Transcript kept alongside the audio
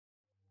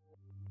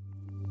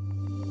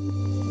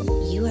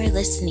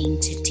listening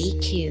to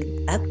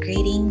DECU,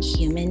 Upgrading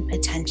Human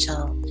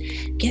Potential.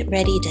 Get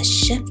ready to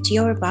shift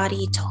your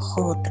body to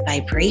hold the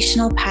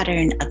vibrational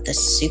pattern of the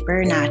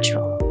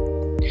supernatural.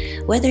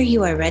 Whether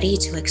you are ready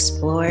to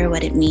explore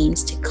what it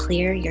means to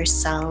clear your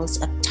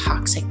cells of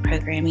toxic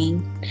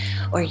programming,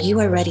 or you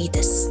are ready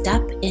to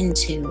step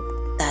into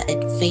the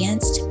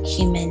advanced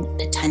human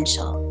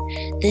potential,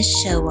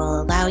 this show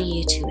will allow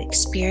you to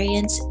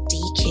experience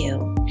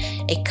DECU,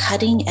 a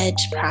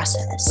cutting-edge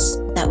process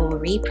that will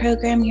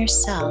reprogram your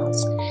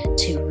cells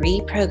to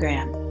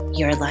reprogram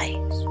your life.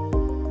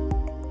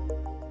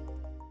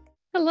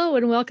 Hello,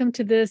 and welcome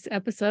to this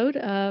episode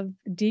of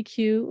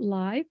DECU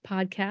Live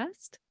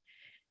podcast.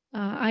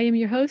 I am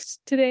your host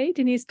today,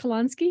 Denise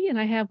Kolonsky, and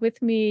I have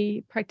with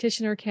me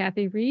practitioner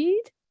Kathy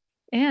Reed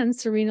and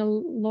Serena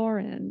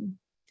Lauren.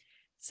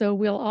 So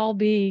we'll all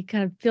be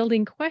kind of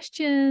fielding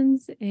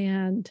questions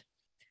and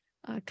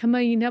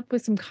coming up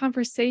with some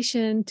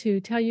conversation to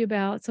tell you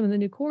about some of the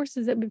new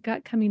courses that we've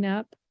got coming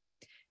up.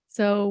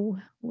 So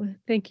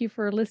thank you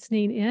for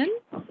listening in.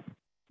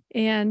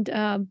 And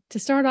to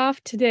start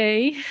off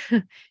today,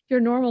 your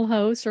normal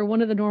host, or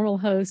one of the normal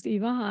hosts,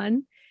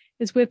 Yvonne,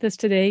 is with us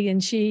today,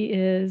 and she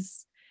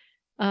is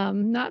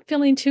not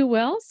feeling too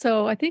well.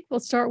 So I think we'll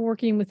start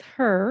working with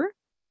her.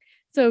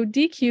 So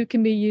DECU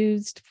can be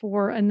used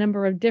for a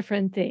number of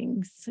different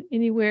things,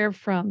 anywhere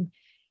from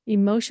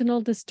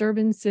emotional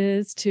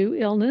disturbances to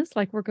illness,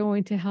 like we're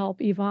going to help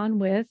Yvonne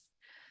with.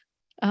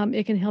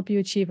 It can help you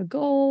achieve a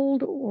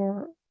goal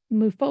or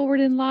move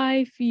forward in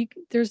life.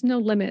 There's no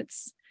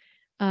limits.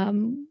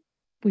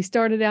 We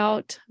started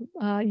out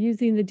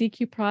using the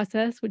DECU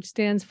process, which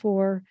stands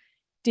for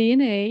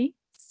DNA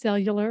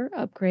cellular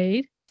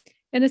upgrade.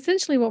 And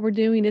essentially what we're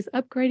doing is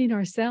upgrading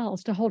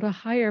ourselves to hold a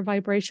higher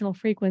vibrational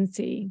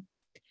frequency.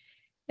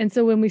 And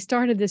so when we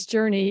started this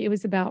journey, it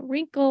was about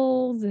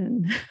wrinkles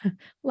and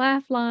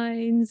laugh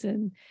lines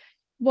and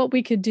what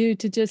we could do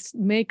to just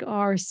make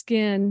our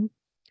skin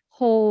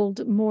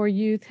hold more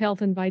youth,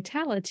 health, and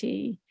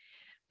vitality.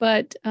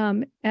 But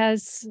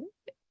as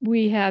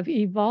we have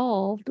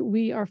evolved,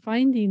 we are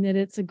finding that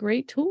it's a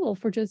great tool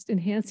for just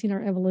enhancing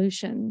our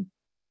evolution.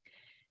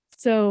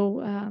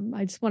 So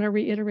I just want to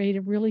reiterate,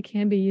 it really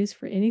can be used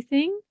for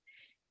anything.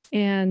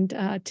 And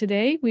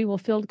today we will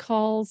field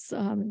calls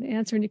and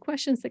answer any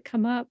questions that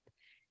come up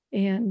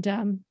and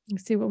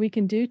see what we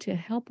can do to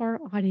help our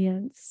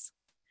audience.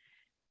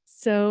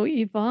 So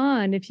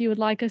Yvonne, if you would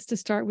like us to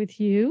start with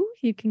you,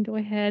 you can go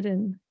ahead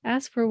and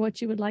ask for what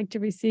you would like to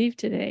receive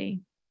today.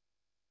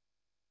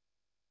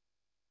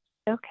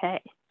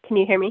 Okay. Can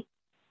you hear me?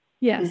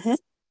 Yes. Mm-hmm.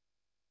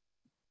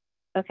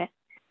 Okay.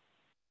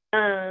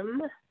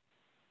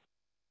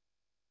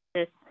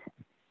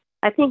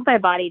 I think my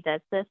body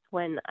does this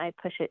when I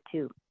push it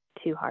too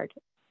hard.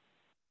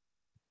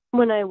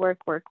 When I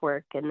work,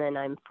 and then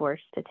I'm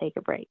forced to take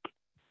a break.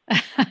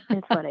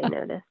 That's what I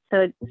noticed.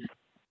 So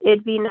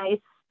it'd be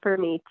nice for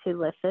me to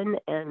listen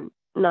and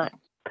not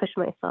push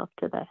myself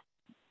to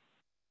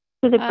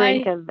the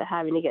brink of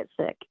having to get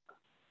sick.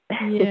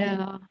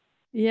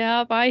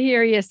 Yeah, I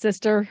hear you,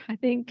 sister. I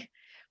think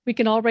we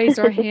can all raise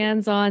our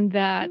hands on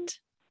that.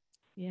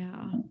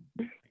 Yeah.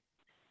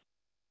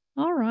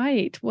 All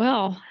right.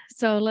 Well,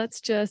 so let's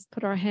just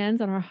put our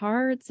hands on our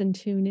hearts and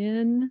tune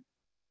in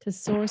to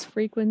source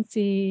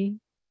frequency,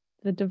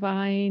 the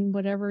divine,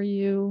 whatever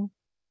you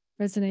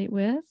resonate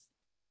with.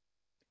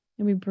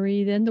 And we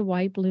breathe in the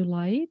white blue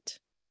light.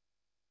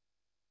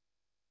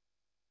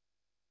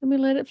 And we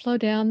let it flow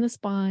down the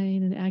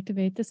spine and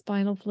activate the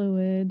spinal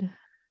fluid.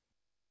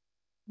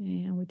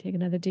 And we take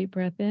another deep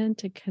breath in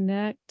to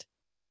connect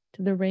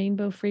to the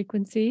rainbow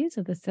frequencies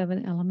of the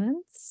 7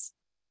 elements.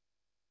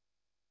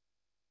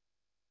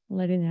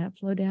 Letting that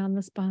flow down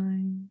the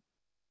spine.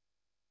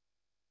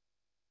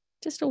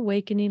 Just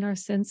awakening our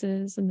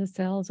senses and the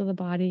cells of the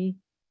body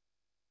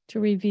to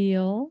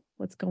reveal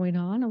what's going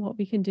on and what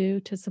we can do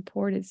to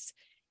support its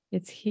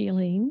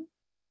healing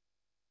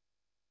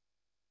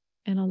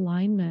and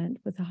alignment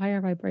with a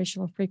higher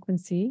vibrational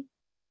frequency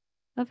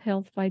of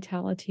health,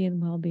 vitality,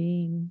 and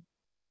well-being.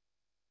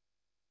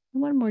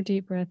 And one more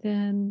deep breath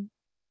in,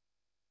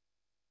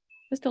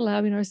 just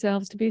allowing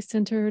ourselves to be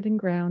centered and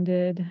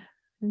grounded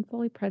and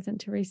fully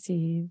present to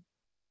receive.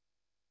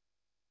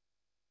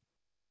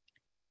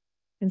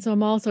 And so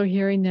I'm also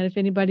hearing that if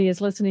anybody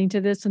is listening to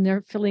this and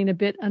they're feeling a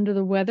bit under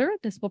the weather,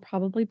 this will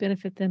probably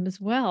benefit them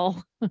as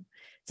well. So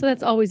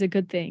that's always a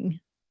good thing.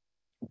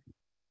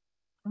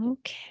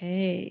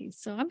 Okay,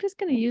 so I'm just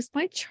going to use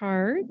my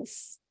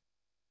charts.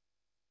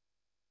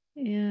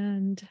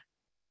 And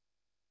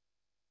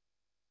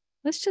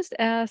let's just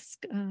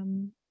ask,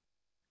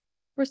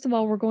 first of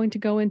all, we're going to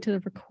go into the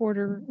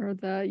recorder or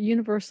the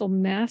universal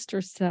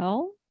master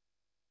cell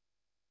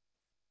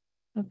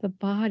of the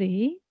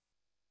body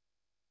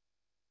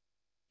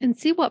and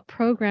see what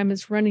program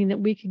is running that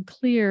we can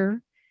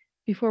clear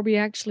before we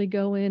actually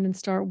go in and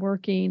start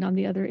working on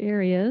the other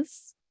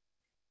areas.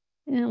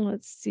 And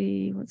let's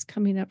see what's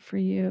coming up for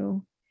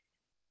you.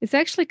 It's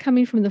actually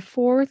coming from the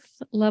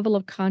 4th level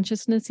of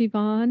consciousness,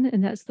 Yvonne,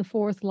 and that's the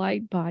 4th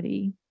light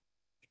body.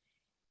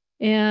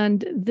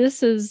 And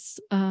this is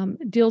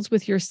deals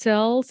with your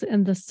cells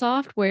and the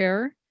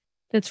software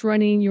that's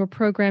running your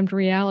programmed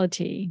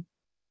reality.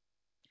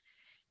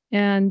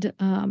 And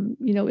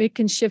it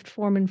can shift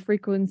form and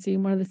frequency.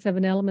 One of the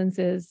 7 elements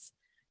is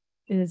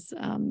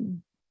I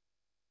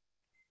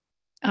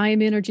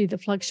am energy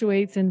that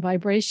fluctuates in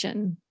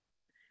vibration.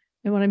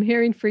 And what I'm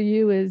hearing for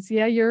you is,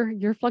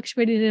 you're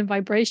fluctuating in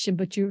vibration,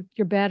 but your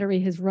battery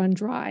has run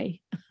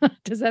dry.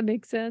 Does that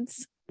make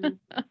sense?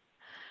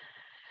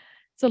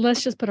 So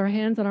let's just put our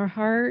hands on our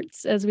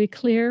hearts as we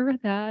clear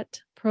that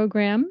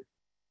program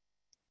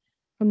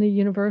from the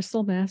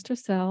universal master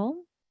cell,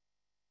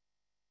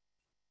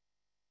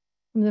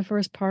 from the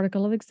first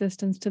particle of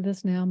existence to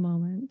this now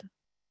moment.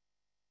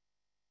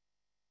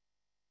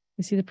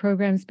 We see the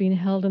programs being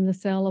held in the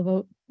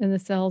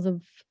cells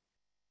of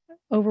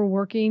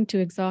overworking to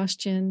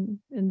exhaustion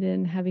and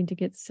then having to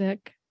get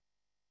sick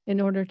in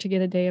order to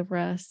get a day of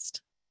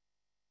rest.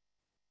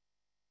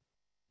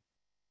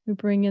 We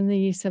bring in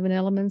the 7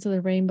 elements of the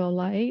rainbow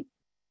light.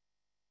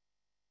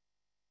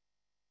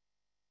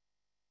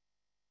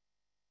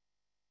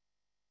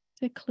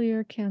 To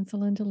clear,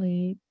 cancel, and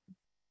delete.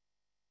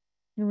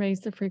 And raise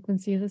the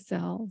frequency of the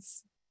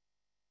cells.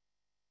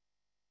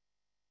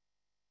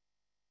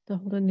 To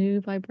hold a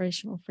new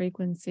vibrational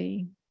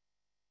frequency.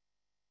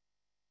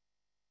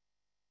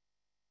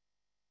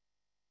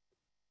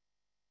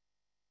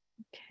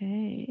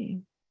 Okay.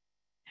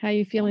 How are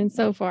you feeling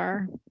so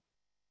far?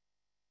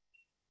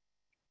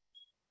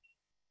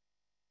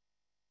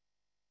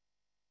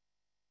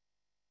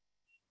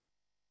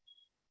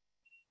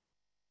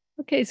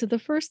 Okay, so the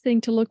first thing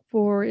to look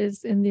for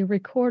is in the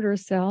recorder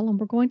cell, and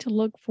we're going to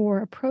look for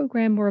a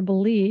program or a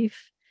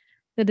belief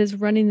that is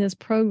running this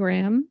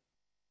program.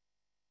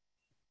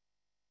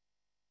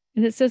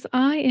 And it says,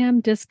 I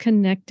am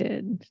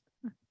disconnected,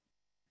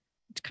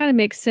 which kind of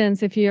makes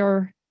sense if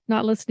you're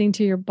not listening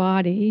to your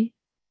body.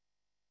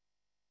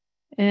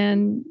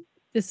 And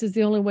this is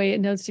the only way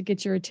it knows to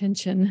get your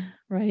attention,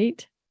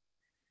 right?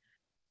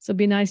 So it'd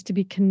be nice to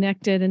be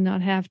connected and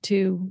not have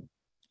to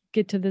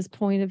get to this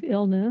point of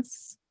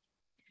illness.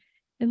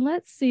 And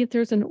let's see if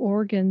there's an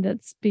organ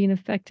that's being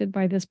affected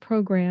by this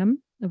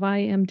program of I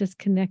am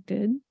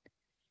disconnected.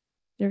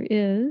 There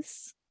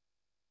is.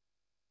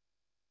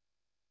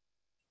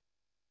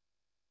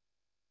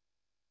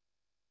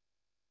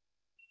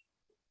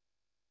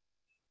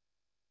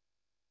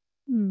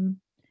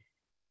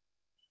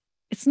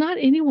 It's not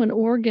any one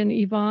organ,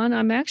 Yvonne.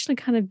 I'm actually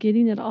kind of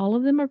getting that all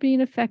of them are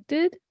being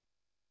affected.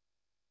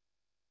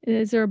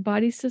 Is there a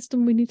body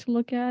system we need to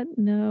look at?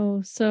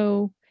 No.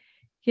 So,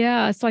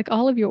 yeah, it's like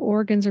all of your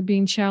organs are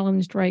being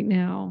challenged right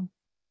now.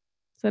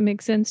 Does that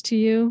make sense to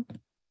you?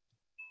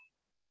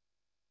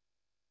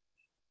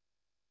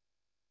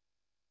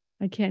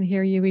 I can't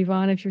hear you,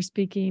 Yvonne, if you're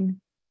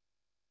speaking.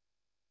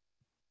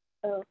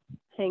 Oh,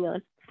 hang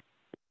on.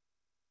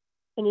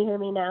 Can you hear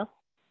me now?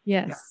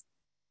 Yes.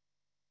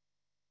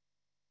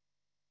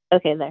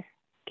 Okay, there.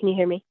 Can you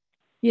hear me?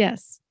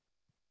 Yes.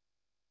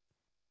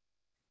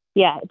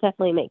 Yeah, it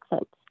definitely makes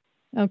sense.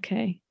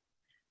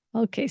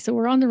 Okay, so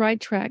we're on the right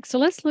track. So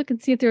let's look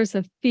and see if there's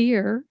a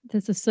fear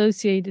that's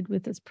associated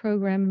with this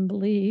program and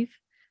belief.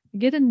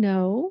 Get a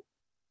no.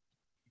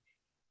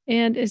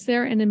 And is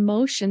there an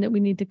emotion that we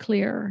need to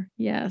clear?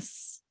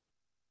 Yes.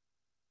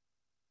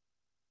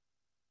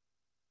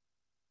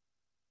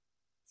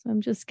 So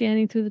I'm just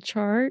scanning through the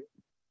chart.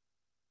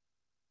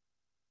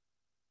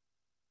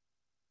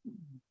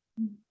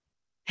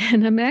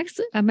 And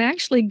I'm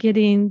actually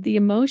getting the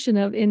emotion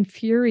of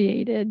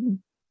infuriated.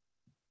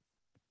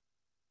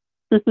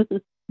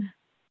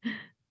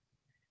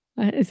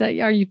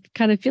 Are you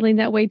kind of feeling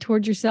that way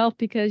towards yourself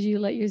because you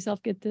let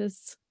yourself get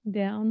this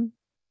down?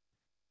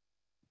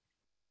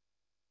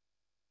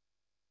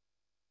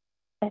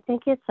 I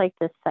think it's like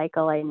this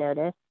cycle I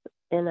notice,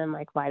 and I'm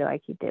like, why do I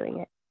keep doing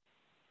it?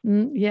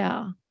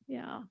 Yeah.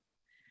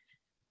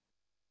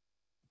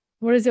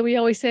 What is it we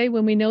always say?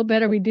 When we know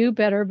better, we do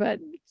better, but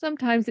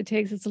sometimes it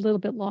takes us a little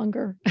bit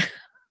longer.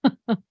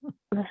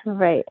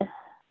 Right.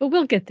 But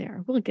we'll get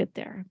there.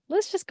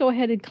 Let's just go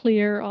ahead and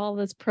clear all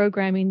this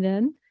programming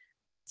then.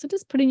 So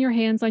just putting your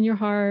hands on your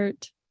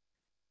heart.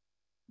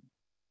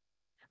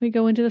 We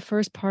go into the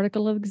first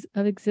particle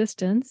of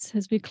existence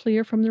as we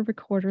clear from the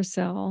recorder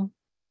cell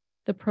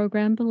the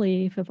program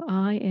belief of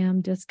I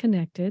am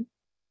disconnected.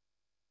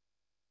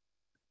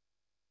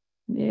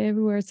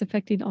 Everywhere it's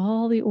affecting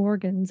all the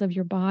organs of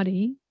your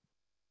body.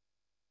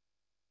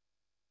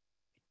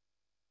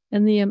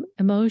 And the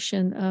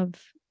emotion of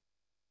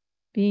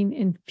being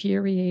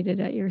infuriated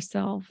at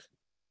yourself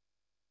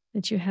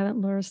that you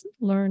haven't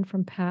learned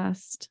from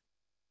past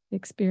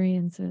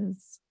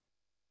experiences.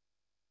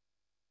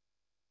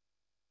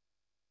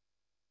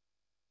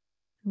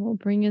 And we'll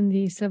bring in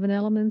the 7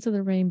 elements of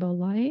the rainbow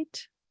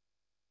light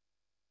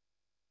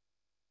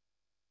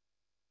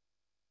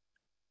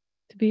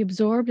to be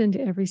absorbed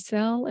into every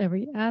cell,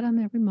 every atom,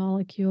 every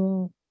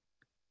molecule.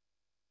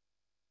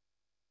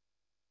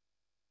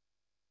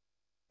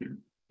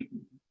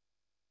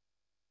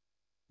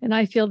 And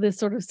I feel this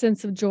sort of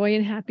sense of joy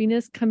and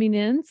happiness coming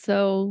in.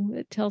 So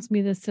it tells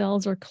me the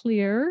cells are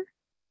clear.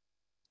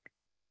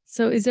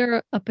 So is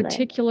there a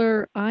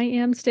particular I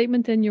am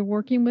statement that you're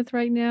working with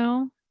right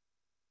now?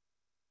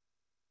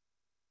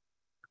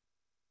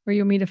 Or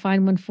you want me to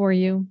find one for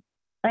you?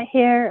 I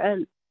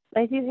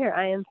do hear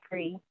I am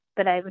free,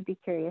 but I would be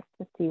curious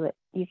to see what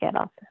you get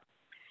also.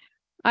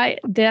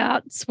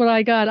 That's what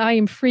I got. I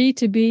am free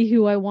to be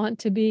who I want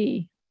to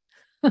be.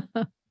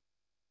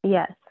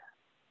 Yes.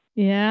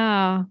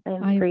 Yeah.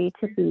 I'm free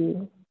to be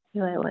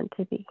who I want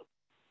to be.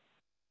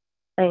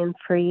 I am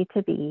free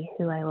to be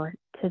who I want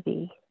to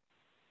be.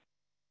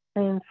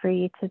 I am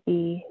free to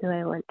be who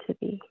I want to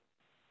be.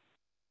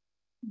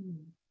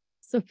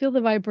 So feel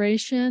the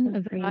vibration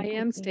of the I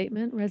am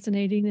statement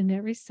resonating in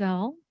every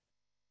cell,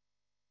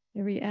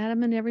 every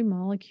atom and every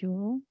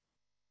molecule.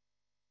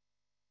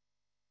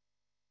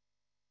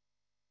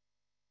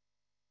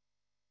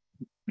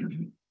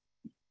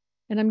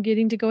 And I'm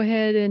getting to go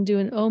ahead and do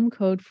an ohm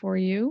code for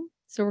you.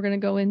 So we're going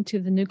to go into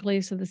the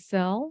nucleus of the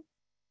cell.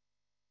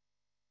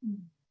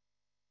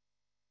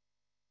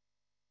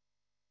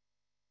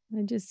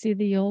 I just see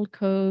the old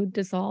code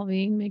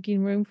dissolving,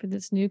 making room for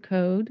this new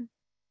code.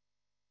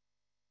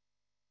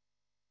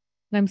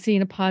 And I'm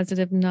seeing a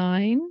positive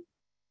 9,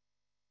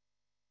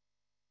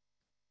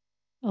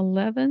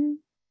 11,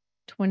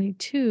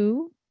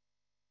 22,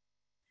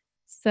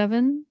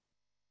 7,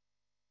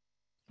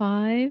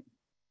 5,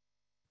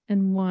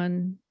 and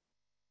 1.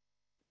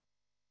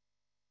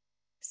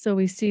 So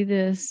we see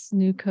this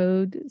new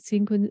code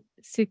sequencing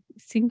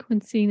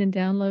and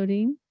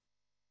downloading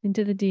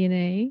into the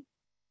DNA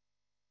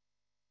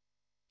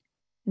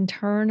and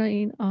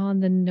turning on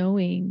the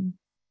knowing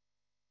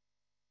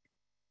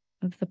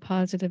of the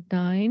positive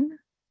 9,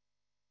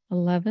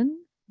 11,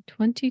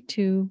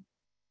 22,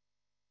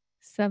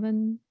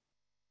 7,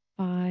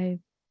 5,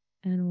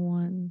 and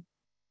 1.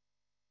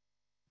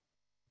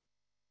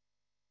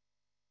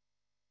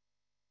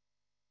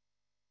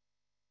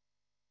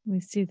 We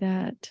see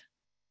that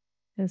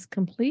as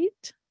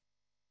complete.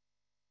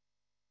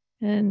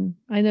 And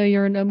I know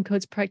you're an ohm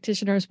codes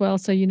practitioner as well,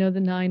 so you know the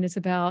 9 is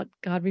about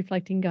God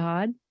reflecting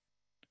God.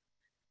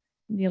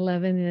 The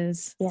 11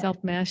 is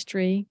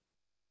self-mastery.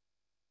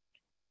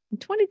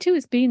 And 22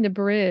 is being the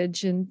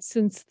bridge. And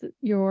since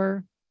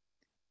your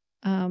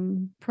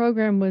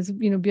program was,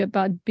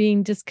 about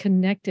being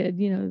disconnected,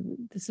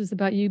 this is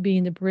about you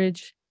being the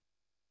bridge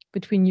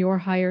between your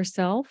higher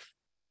self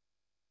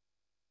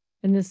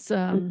and this,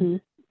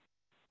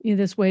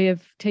 this way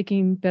of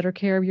taking better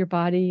care of your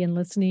body and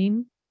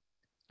listening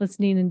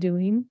and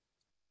doing.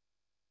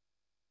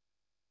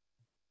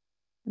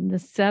 And the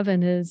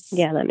 7 is...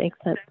 Yeah, that makes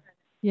sense.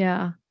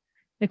 Yeah.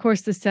 Of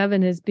course, the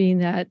 7 is being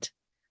that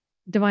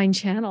divine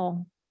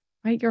channel,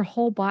 right? Your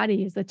whole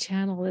body is a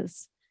channel,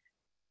 is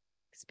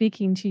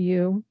speaking to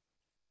you,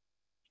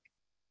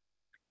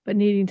 but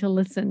needing to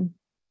listen.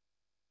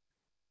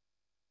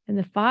 And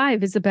the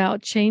 5 is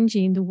about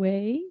changing the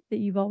way that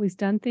you've always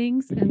done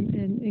things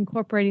and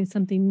incorporating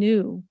something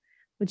new,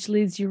 which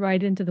leads you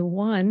right into the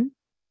 1,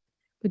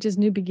 which is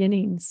new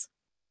beginnings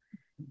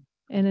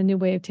and a new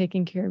way of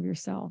taking care of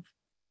yourself.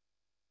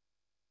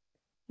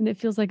 And it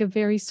feels like a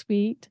very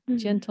sweet,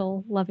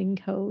 gentle, loving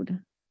code.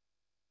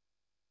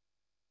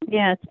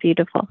 Yeah, it's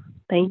beautiful.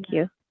 Thank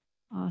you.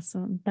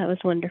 Awesome. That was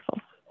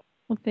wonderful.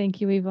 Well, thank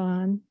you,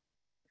 Yvonne.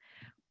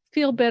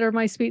 Feel better,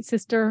 my sweet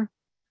sister.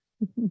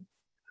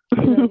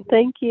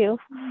 Thank you.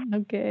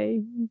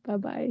 Okay.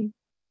 Bye-bye.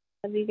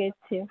 Love you guys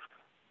too.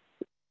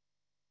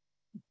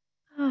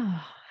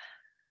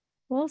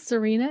 Well,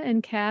 Serena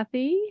and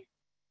Kathy,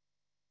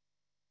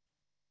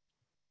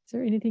 is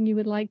there anything you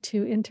would like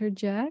to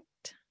interject?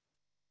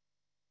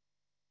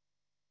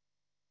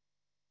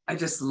 I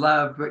just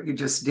loved what you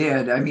just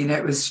did. I mean,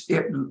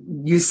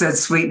 you said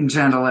sweet and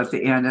gentle at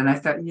the end. And I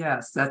thought,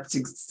 yes, that's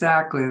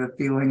exactly the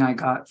feeling I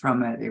got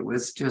from it. It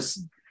was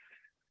just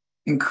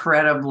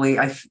incredibly,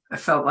 I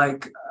felt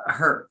like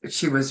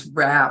she was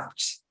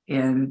wrapped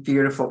in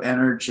beautiful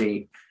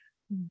energy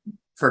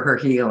for her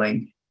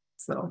healing.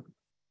 So,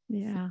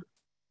 yeah,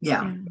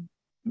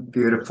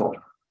 beautiful.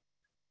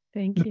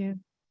 Thank you.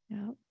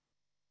 Yeah.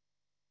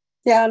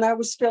 Yeah, and I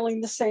was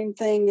feeling the same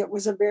thing. It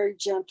was a very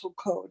gentle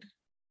code.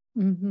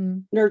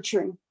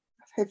 Nurturing.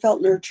 I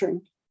felt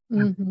nurturing.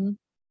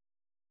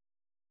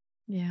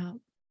 Yeah.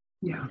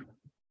 Yeah.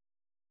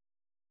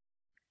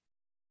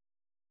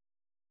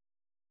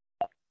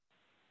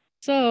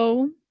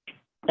 So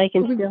I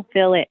can still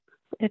feel it.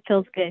 It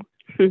feels good.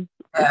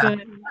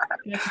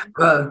 Yeah.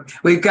 Well,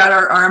 we've got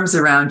our arms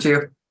around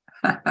you.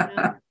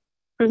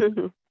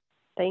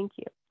 Thank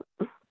you.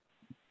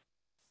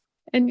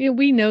 And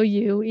we know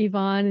you,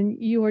 Yvonne, and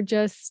you are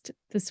just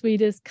the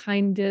sweetest,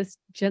 kindest,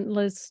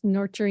 gentlest,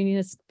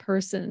 nurturingest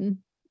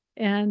person.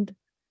 And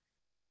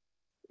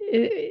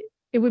it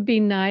would be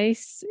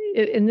nice,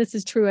 and this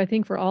is true, I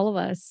think, for all of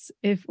us,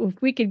 if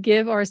we could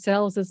give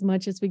ourselves as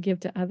much as we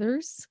give to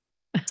others.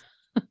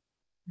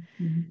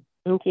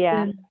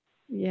 Yeah.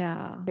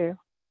 Yeah. True.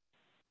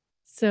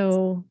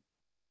 So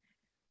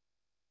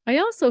I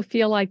also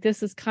feel like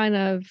this is kind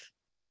of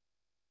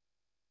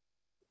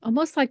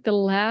almost like the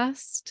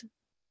last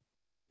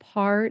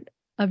part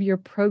of your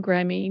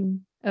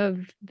programming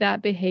of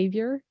that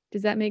behavior.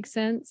 Does that make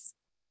sense?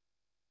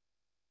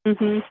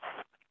 Mm-hmm.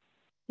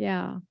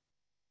 Yeah.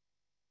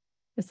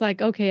 It's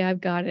like, okay,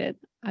 I've got it.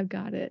 I've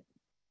got it.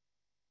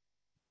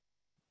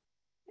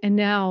 And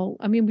now,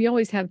 I mean, we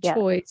always have Yeah.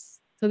 choice.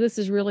 So this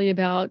is really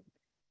about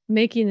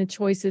making the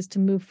choices to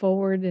move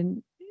forward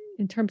and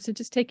in terms of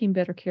just taking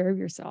better care of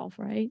yourself,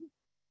 right?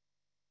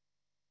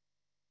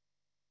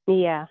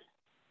 Yeah.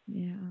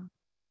 Yeah.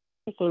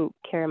 Taking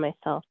care of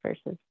myself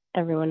versus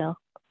everyone else.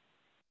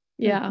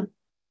 Yeah. Mm-hmm.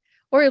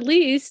 Or at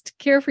least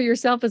care for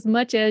yourself as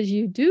much as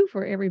you do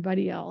for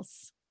everybody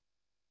else.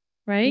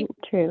 Right?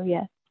 True.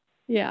 Yes.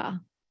 Yeah.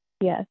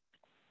 Yes.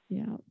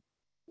 Yeah.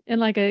 And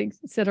like I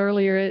said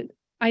earlier,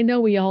 I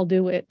know we all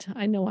do it.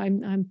 I know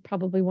I'm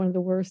probably one of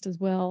the worst as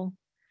well.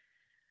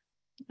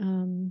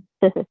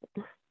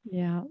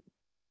 Yeah.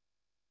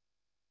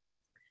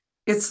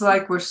 It's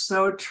like we're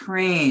so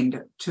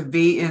trained to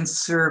be in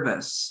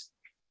service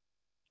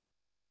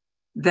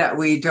that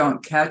we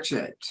don't catch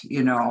it,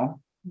 you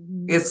know.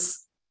 Mm-hmm.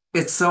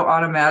 It's so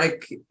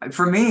automatic.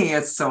 For me,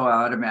 it's so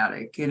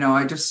automatic. You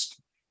know,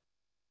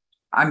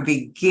 I'm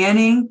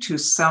beginning to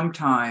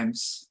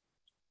sometimes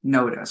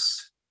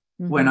notice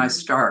when I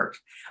start.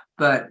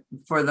 But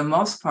for the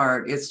most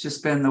part, it's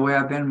just been the way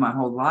I've been my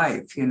whole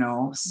life, you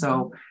know.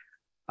 So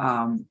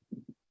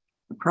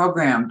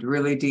programmed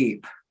really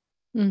deep.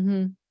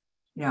 Mm-hmm.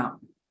 Yeah.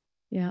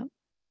 Yeah.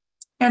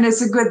 And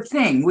it's a good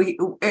thing. We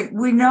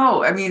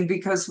know, I mean,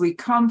 because we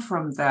come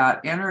from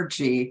that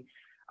energy.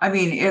 I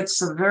mean,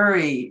 it's a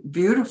very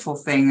beautiful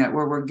thing that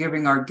we're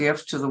giving our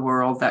gift to the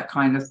world, that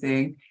kind of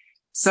thing.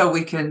 So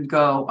we can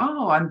go,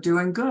 oh, I'm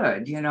doing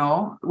good, you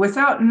know,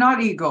 without, not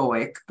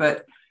egoic,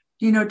 but,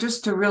 you know,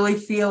 just to really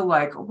feel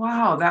like,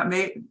 wow,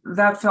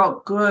 that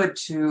felt good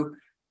to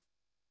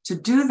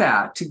do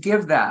that, to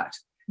give that.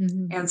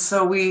 Mm-hmm. And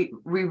so we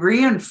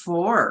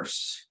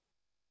reinforce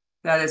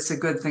that it's a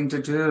good thing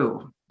to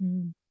do.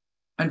 Mm-hmm.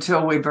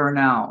 Until we burn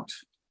out.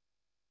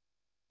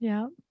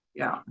 Yeah.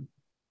 Yeah.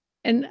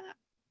 And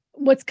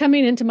what's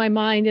coming into my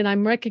mind, and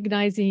I'm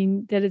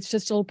recognizing that it's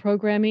just old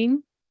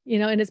programming, you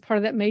know, and it's part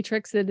of that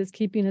matrix that is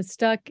keeping us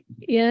stuck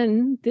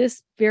in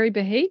this very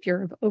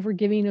behavior of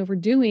overgiving,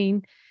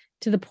 overdoing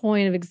to the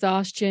point of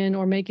exhaustion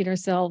or making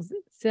ourselves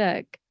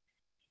sick.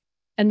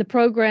 And the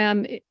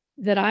program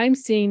that I'm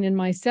seeing in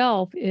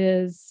myself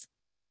is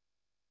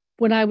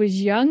when I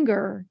was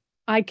younger,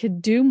 I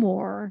could do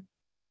more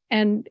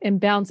and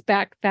bounce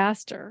back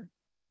faster.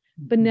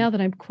 But now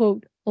that I'm,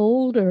 quote,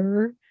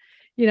 older,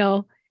 you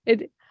know,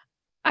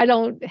 I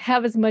don't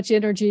have as much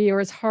energy, or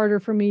it's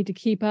harder for me to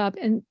keep up.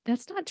 And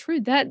that's not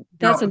true.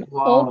 That's an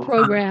old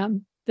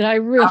program that I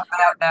really not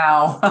that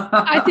now.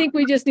 I think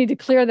we just need to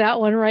clear that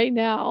one right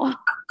now.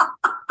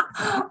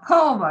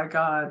 Oh my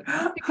God.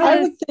 Because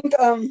I would think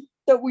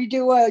that we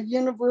do a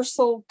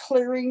universal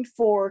clearing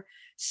for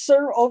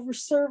over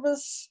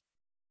service.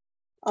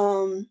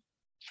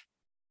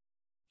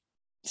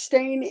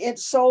 Staying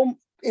so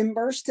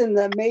immersed in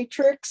the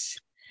matrix,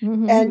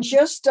 and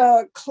just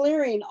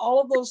clearing all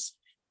of those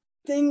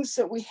things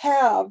that we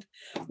have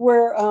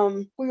where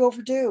we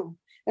overdo,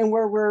 and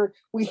where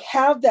we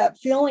have that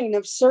feeling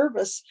of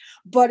service,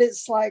 but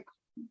it's like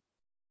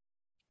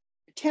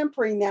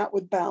tempering that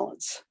with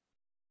balance.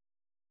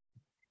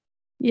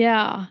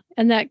 Yeah,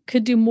 and that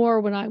could do more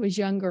when I was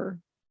younger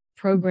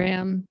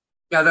program.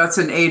 Yeah, that's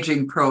an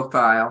aging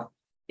profile.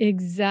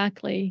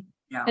 Exactly.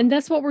 Yeah. And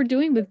that's what we're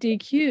doing with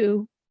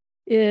DECU,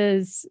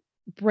 is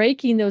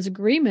breaking those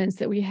agreements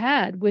that we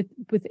had with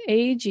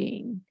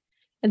aging.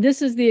 And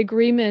this is the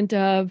agreement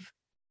of,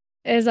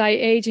 as I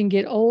age and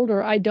get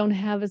older, I don't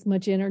have as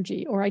much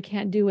energy, or I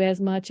can't do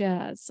as much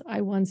as I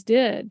once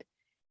did.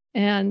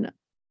 And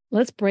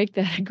let's break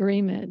that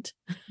agreement.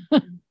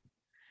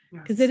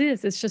 Because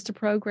it's just a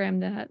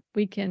program that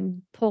we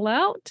can pull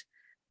out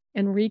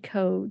and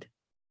recode.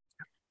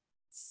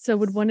 So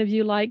would one of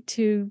you like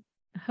to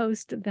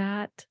host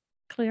that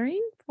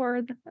clearing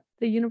for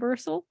the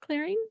universal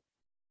clearing?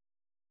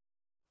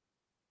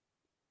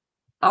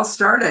 I'll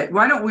start it.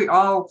 Why don't we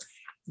all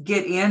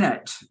get in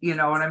it? You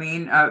know what I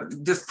mean?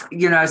 Just,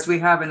 you know, as we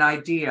have an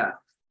idea,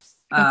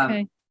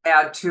 Okay.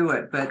 Add to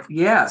it. But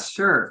yes,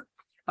 sure.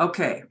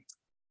 Okay.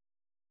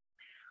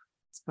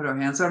 Let's put our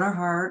hands on our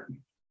heart.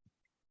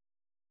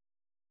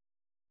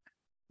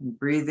 And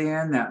breathe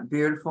in that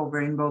beautiful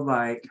rainbow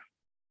light.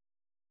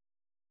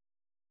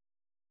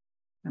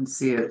 And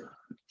see it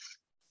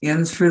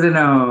in through the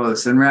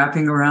nose and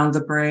wrapping around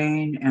the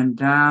brain and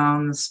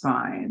down the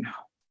spine.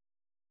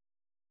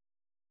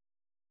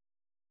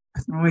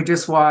 And we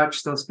just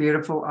watch those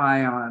beautiful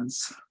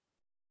ions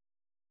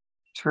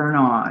turn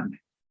on.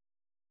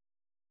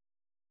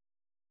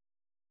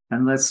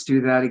 And let's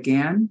do that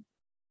again.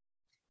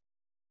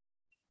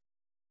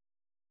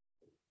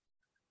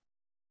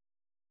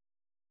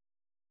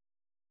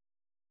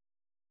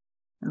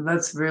 And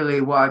let's really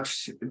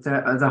watch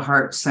the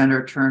heart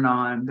center turn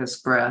on,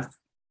 this breath.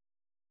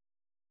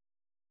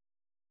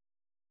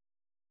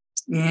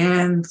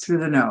 In through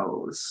the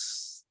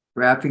nose,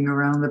 wrapping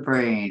around the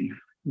brain,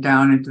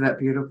 down into that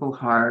beautiful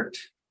heart,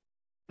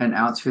 and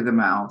out through the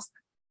mouth.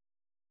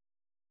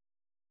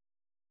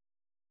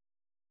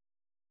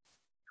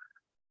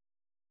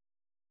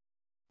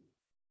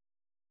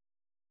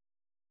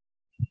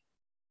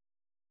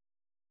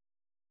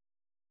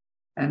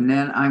 And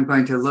then I'm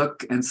going to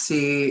look and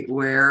see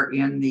where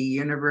in the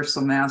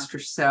universal master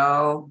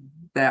cell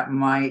that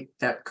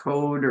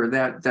code or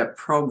that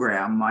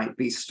program might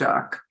be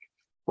stuck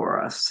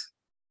for us.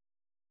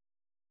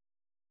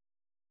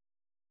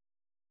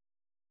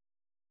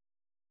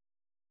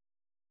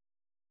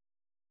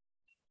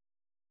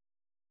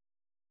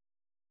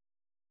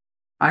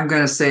 I'm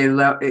going to say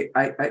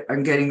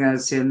I'm getting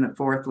us in the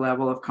fourth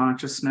level of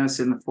consciousness,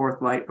 in the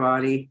fourth light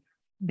body,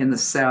 in the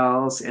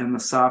cells, in the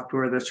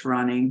software that's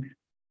running,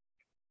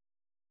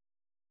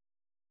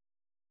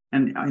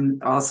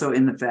 and also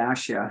in the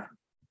fascia.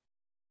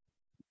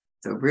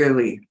 So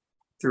really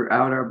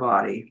throughout our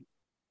body.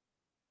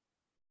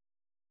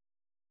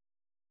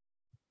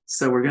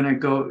 So we're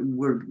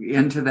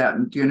into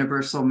that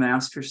universal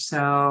master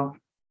cell.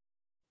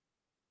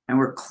 And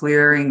we're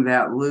clearing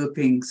that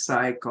looping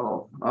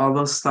cycle, all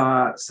those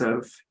thoughts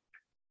of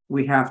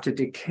we have to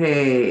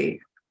decay.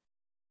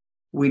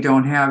 We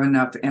don't have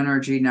enough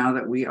energy now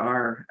that we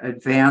are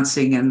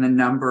advancing in the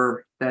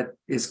number that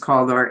is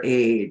called our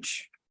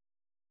age.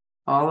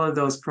 All of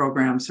those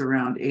programs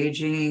around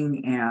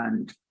aging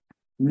and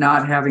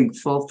not having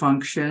full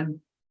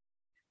function,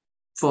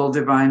 full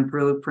divine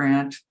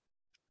blueprint,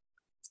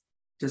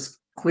 just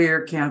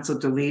clear, cancel,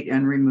 delete,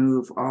 and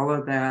remove all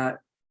of that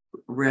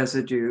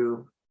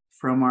residue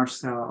from our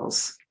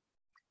cells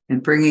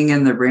and bringing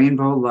in the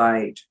rainbow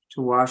light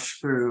to wash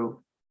through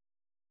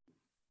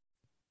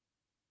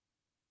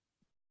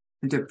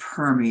and to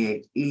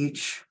permeate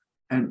each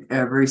and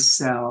every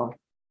cell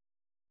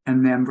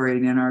and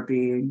membrane in our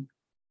being.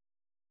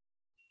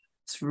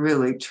 It's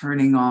really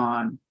turning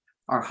on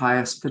our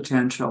highest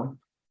potential.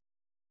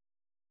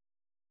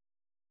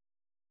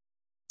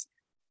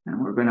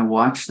 And we're going to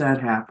watch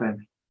that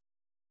happen.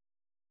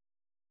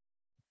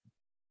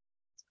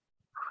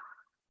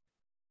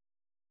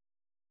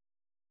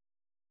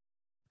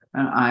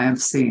 And I am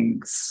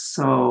seeing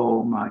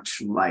so much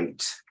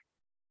light.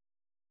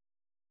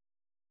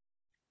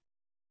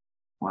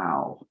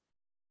 Wow.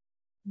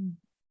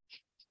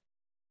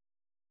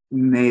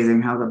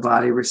 Amazing how the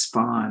body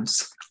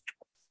responds.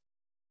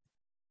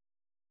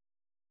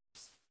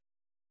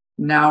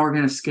 Now we're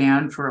going to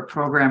scan for a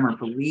program or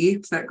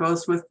belief that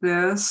goes with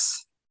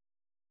this.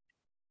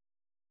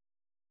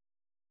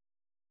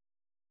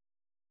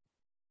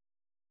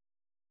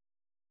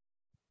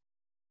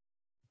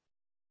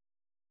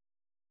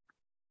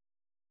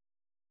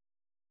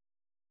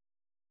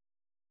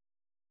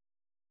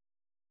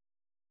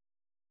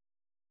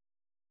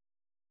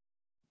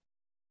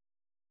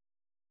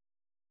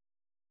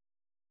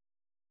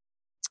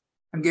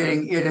 I'm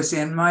getting it is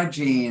in my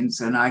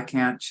genes and I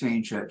can't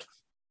change it.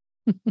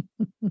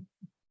 And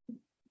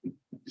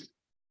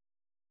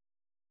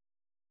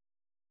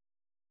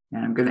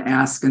I'm going to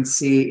ask and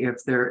see if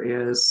there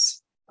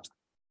is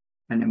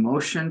an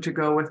emotion to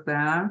go with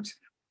that.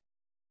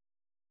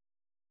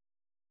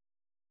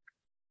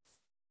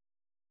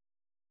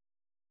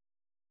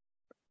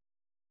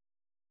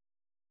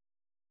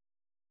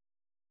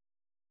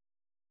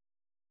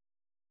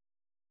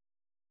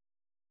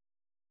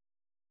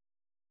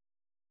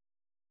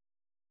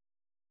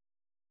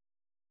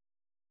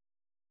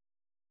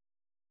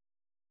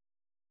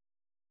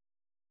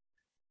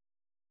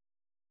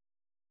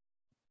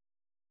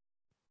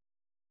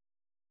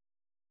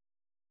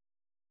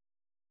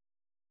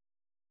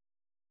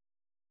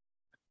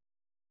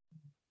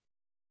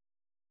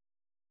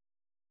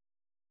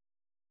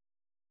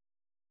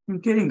 I'm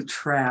getting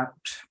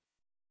trapped.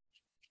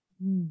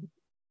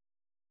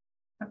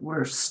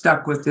 We're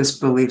stuck with this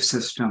belief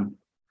system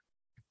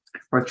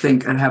or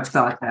think and have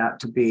thought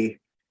that to be.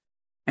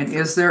 And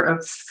is there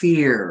a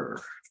fear?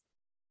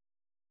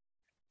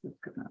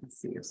 Let's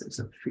see if there's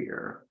a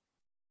fear.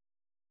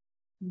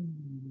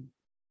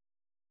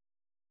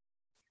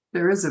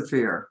 There is a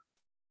fear.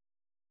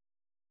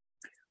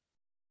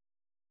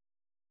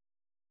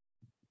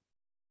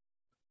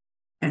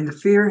 And the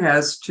fear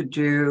has to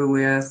do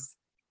with,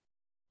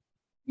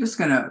 I'm just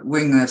going to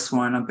wing this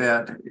one a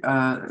bit.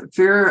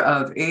 Fear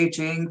of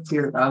aging,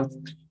 fear of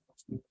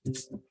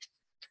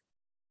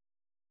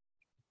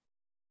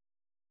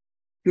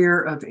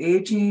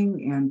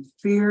aging and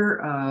fear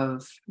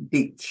of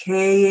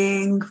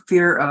decaying,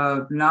 fear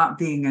of not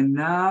being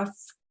enough.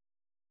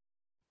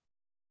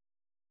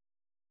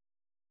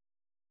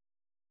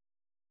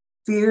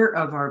 Fear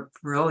of our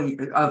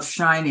of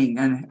shining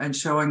and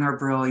showing our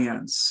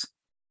brilliance.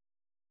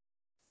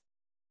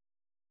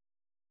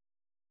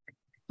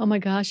 Oh my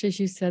gosh, as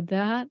you said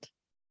that,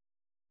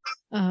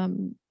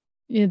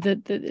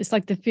 it's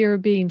like the fear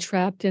of being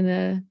trapped in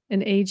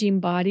an aging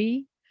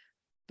body.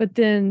 But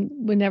then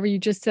whenever you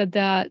just said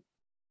that,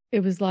 it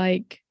was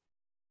like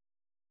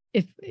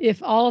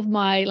if all of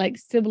my like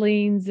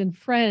siblings and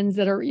friends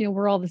that are,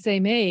 we're all the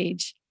same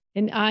age,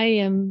 and I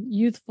am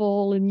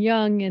youthful and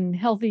young and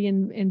healthy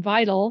and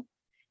vital,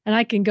 and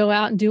I can go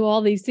out and do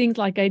all these things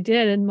like I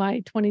did in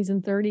my 20s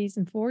and 30s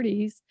and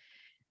 40s,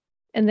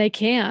 and they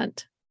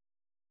can't,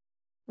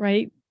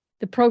 right?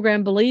 The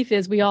program belief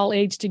is we all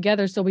age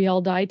together, so we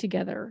all die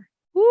together.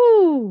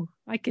 Woo!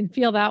 I can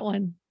feel that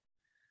one.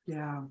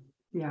 Yeah.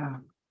 Yeah.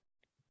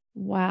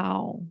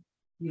 Wow.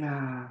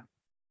 Yeah.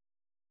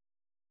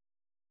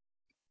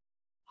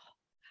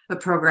 The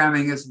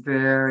programming is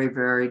very,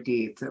 very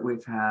deep that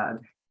we've had,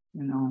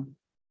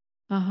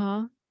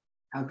 Uh-huh.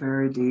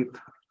 very deep.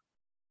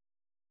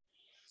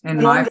 In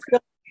And my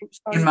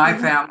sorry.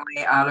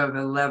 family, out of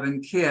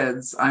 11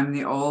 kids, I'm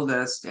the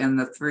oldest, and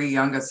the 3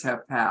 youngest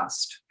have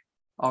passed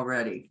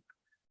already.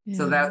 Yeah.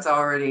 So that's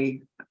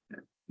already,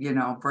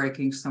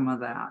 breaking some of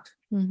that.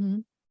 Mm-hmm.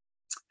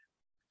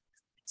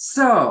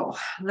 So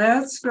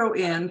let's go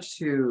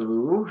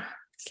into.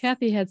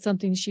 Kathy had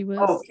something she was.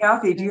 Oh,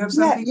 Kathy, do you have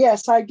something?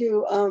 Yes, I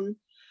do.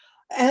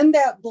 And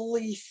that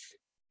belief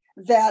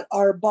that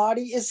our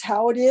body is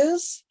how it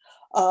is,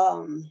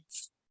 and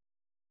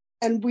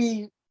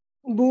we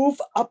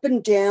move up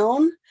and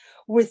down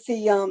with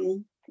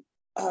the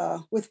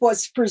with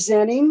what's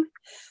presenting.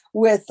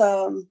 With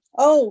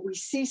we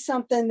see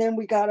something, then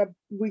we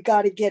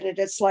gotta get it.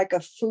 It's like a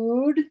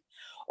food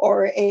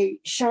or a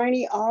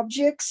shiny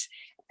objects,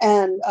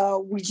 and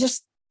we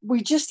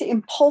just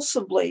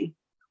impulsively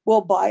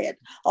will buy it.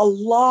 A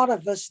lot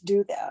of us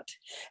do that,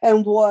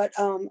 and what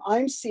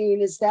I'm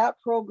seeing is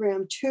that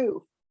program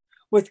too,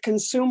 with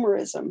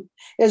consumerism,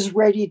 is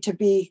ready to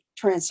be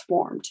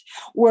transformed,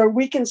 where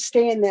we can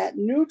stay in that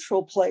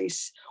neutral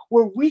place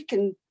where we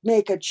can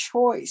make a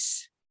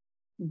choice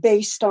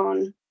based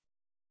on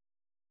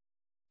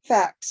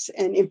facts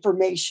and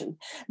information,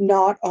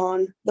 not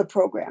on the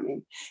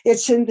programming.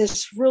 It's in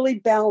this really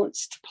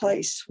balanced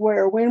place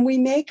where when we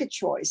make a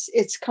choice,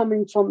 it's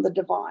coming from the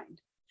divine.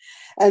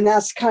 And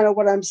that's kind of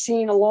what I'm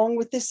seeing along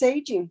with this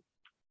aging.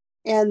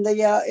 And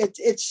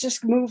it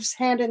just moves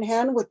hand in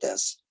hand with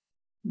this.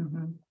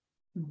 Mm-hmm.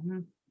 Mm-hmm.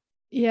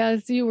 Yeah,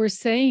 as you were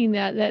saying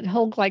that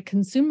whole like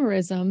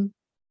consumerism,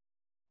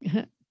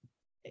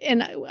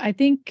 and I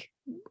think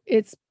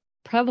it's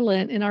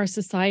prevalent in our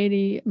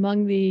society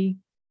among the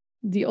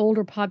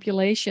older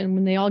population.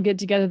 When they all get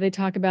together, they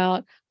talk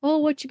about, oh,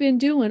 what you been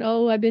doing?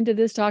 Oh, I've been to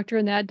this doctor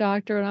and that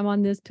doctor, and I'm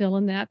on this pill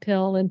and that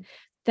pill. And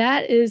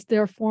that is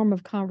their form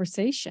of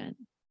conversation.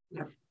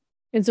 Yeah.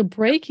 And so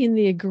breaking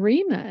the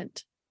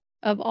agreement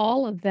of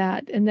all of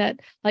that, and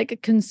that like a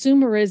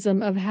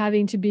consumerism of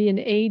having to be an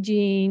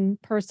aging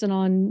person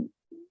on,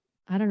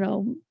 I don't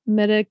know,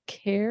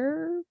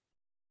 Medicare,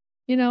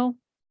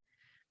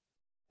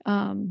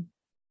 and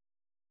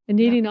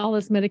needing all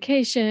this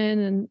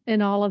medication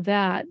and all of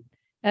that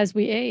as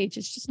we age.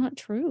 It's just not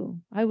true.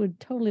 I would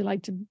totally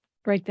like to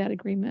break that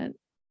agreement.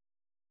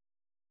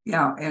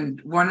 Yeah, and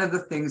one of the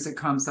things that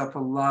comes up a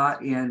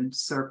lot in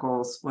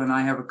circles when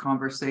I have a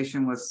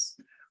conversation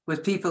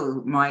with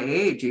people my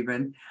age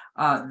even,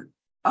 oh,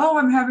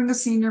 I'm having a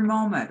senior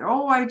moment.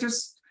 Oh,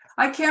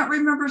 I can't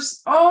remember.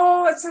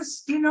 Oh, it's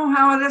just,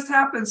 how this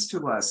happens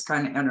to us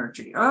kind of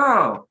energy.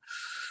 Oh,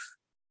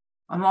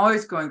 I'm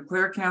always going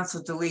clear,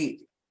 cancel,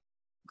 delete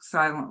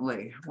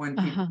silently when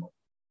people,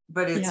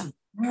 but it's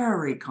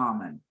very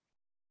common.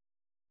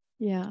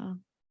 Yeah.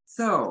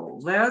 So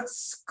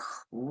let's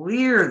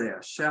clear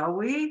this, shall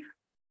we?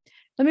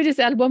 Let me just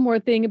add one more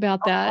thing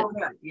about that. Oh,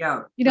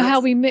 yeah. You know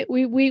how we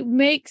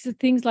make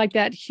things like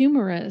that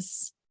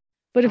humorous,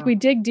 but if we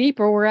dig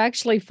deeper, we're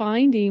actually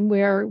finding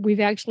where we've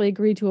actually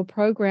agreed to a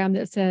program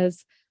that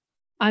says,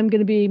 I'm going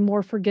to be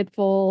more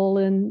forgetful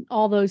and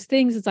all those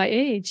things as I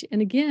age.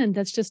 And again,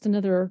 that's just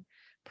another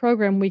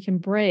program we can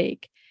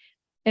break.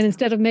 And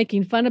instead of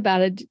making fun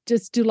about it,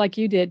 just do like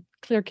you did,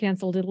 clear,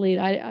 cancel, delete.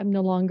 I'm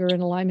no longer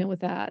in alignment with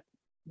that.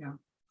 Yeah.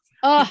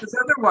 Because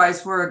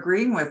otherwise we're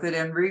agreeing with it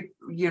and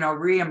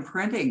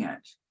re-imprinting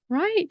it.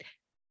 Right.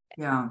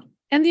 Yeah.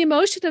 And the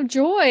emotion of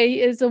joy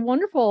is a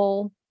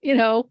wonderful,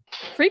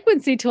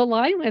 frequency to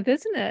align with,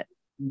 isn't it?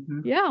 Mm-hmm.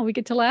 Yeah, we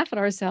get to laugh at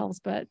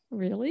ourselves, but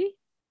really?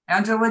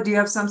 Angela, do you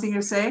have something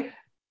to say?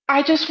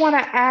 I just want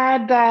to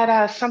add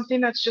that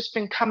something that's just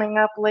been coming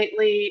up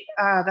lately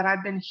that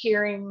I've been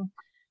hearing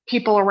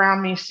people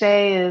around me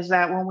say is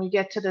that when we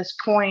get to this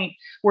point,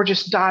 we're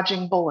just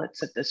dodging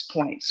bullets at this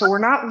point. So we're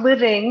not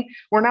living,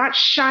 we're not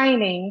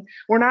shining,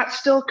 we're not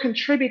still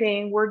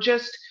contributing, we're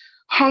just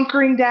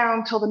hunkering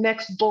down till the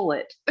next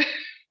bullet.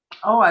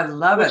 Oh, I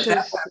love it.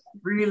 That's is,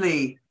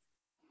 really,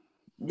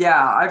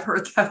 yeah, I've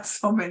heard that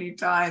so many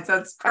times.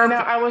 That's perfect. I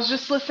know. I was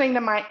just listening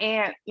to my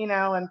aunt,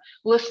 and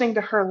listening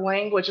to her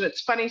language. And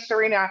it's funny,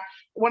 Serena,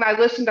 when I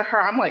listen to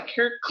her, I'm like,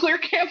 clear,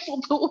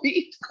 cancel,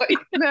 delete. Like,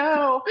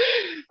 no,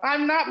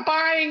 I'm not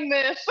buying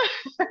this.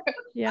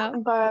 Yeah.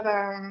 But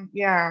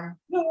yeah.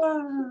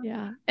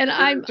 Yeah. And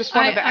I just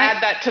wanted to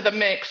add that to the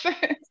mix.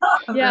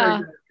 Yeah.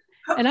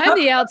 And I'm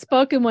the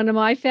outspoken one in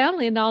my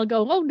family, and I'll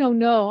go, oh,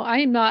 no, I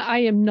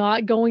am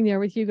not going there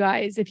with you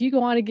guys. If you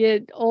go on to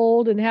get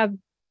old and have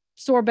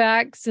sore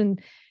backs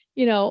and,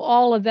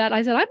 all of that.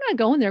 I said, I'm not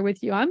going there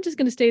with you. I'm just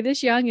going to stay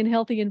this young and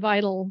healthy and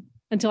vital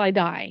until I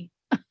die,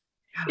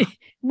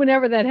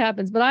 whenever that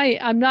happens. But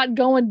I'm not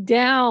going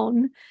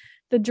down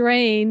the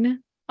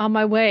drain on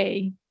my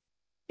way.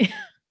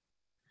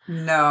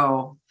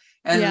 No.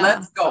 And Yeah.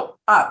 let's go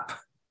up.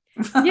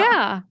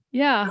 Yeah.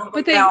 Don't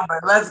go down,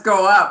 but let's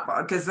go up.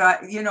 Because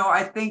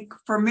I think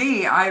for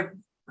me, I've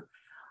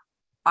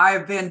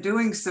been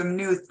doing some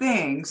new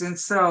things. And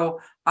so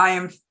I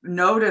am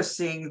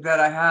noticing that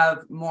I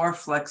have more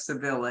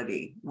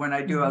flexibility when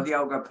I do a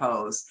yoga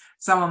pose.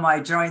 Some of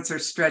my joints are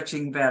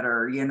stretching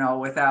better,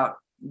 without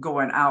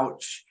going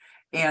ouch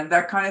and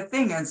that kind of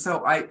thing. And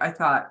so I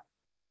thought,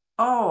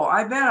 oh,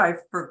 I bet I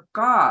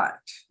forgot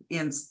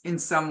in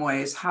some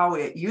ways how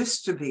it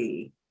used to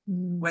be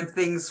when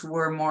things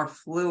were more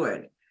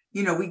fluid.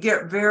 We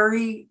get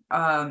very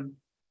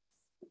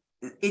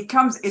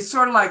it's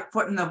sort of like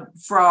putting the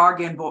frog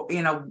in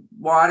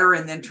water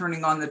and then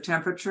turning on the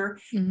temperature.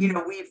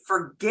 We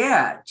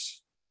forget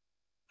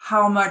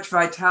how much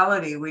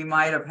vitality we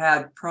might have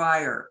had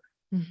prior.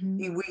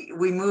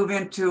 We move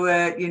into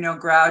it,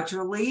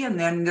 gradually, and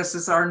then this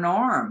is our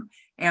norm.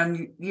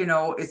 And,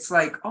 it's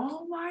like,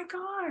 oh my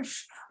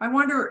gosh, I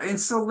wonder. And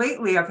so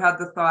lately I've had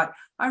the thought,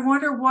 I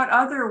wonder what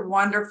other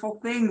wonderful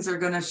things are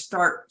going to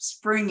start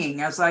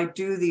springing as I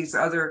do these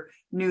other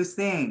new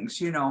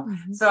things,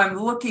 So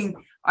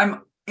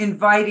I'm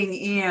inviting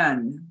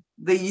in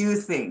the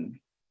youthing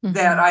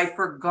that I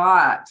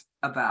forgot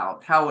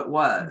about how it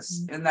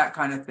was and that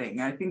kind of thing.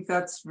 I think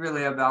that's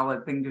really a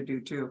valid thing to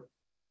do too.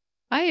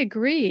 I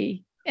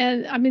agree.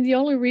 And I mean, the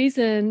only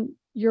reason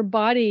your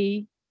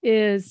body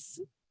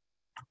is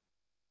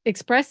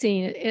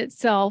expressing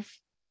itself,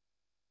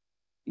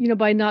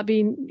 by not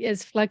being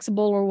as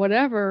flexible or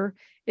whatever,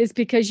 is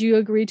because you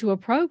agree to a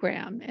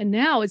program. And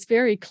now it's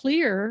very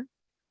clear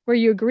where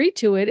you agree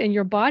to it, and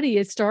your body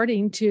is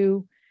starting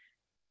to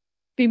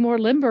be more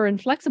limber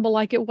and flexible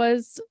like it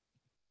was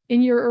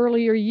in your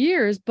earlier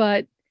years.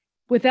 But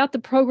without the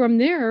program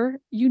there,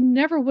 you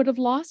never would have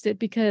lost it,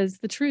 because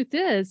the truth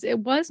is it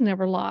was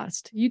never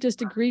lost. You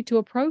just agreed to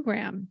a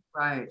program.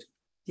 Right.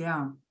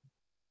 Yeah.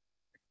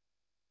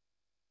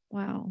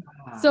 Wow.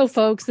 So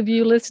folks, of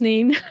you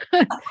listening,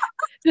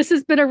 this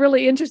has been a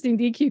really interesting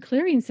DECU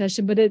clearing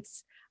session, but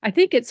I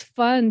think it's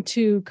fun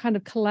to kind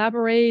of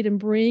collaborate and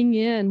bring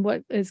in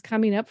what is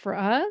coming up for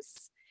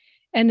us.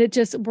 And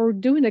we're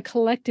doing a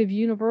collective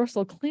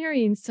universal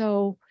clearing.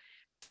 So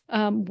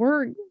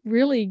we're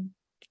really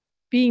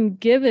being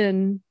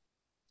given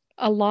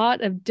a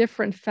lot of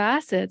different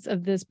facets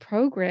of this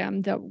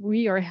program that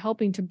we are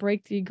helping to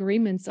break the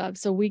agreements of,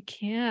 so we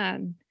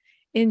can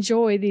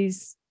enjoy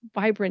these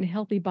vibrant,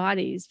 healthy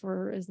bodies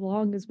for as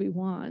long as we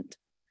want.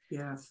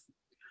 Yes.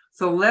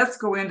 So let's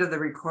go into the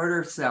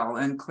recorder cell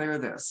and clear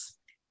this.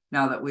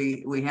 Now that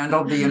we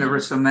handled the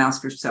universal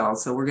master cell,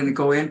 so we're going to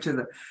go into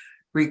the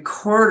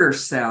recorder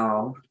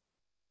cell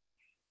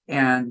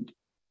and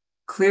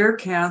clear,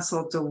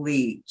 cancel,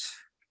 delete.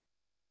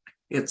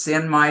 It's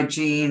in my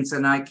genes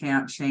and I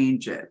can't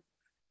change it.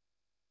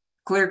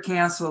 Clear,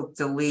 cancel,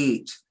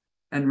 delete,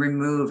 and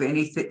remove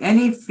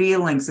any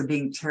feelings of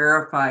being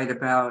terrified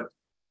about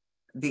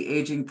the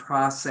aging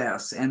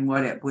process and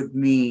what it would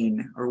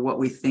mean, or what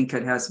we think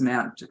it has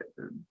meant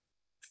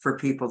for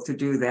people to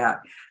do that.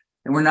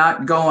 And we're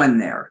not going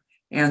there.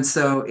 And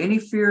so any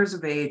fears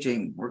of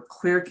aging, we're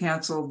clear,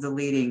 cancel,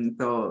 deleting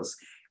those.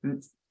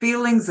 And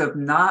feelings of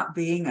not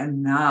being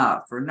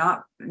enough, or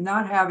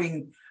not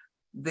having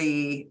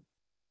the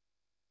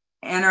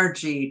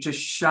energy to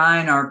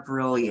shine our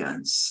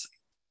brilliance.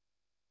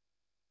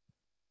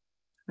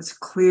 Let's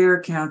clear,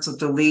 cancel,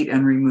 delete,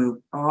 and remove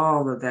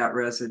all of that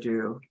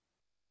residue.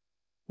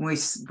 We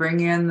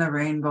bring in the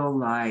rainbow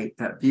light,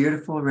 that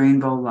beautiful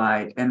rainbow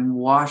light, and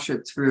wash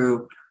it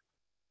through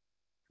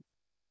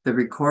the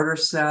recorder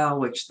cell,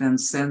 which then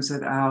sends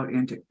it out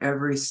into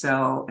every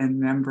cell and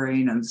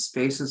membrane and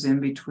spaces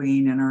in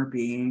between in our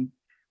being.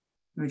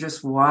 We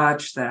just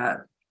watch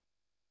that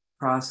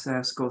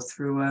process go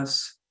through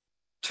us,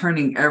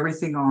 turning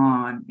everything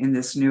on in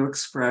this new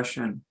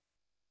expression.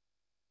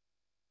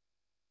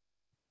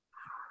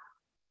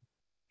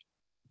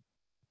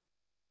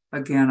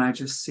 Again, I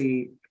just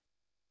see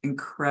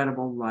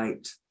incredible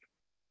light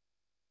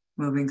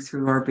moving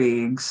through our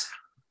beings.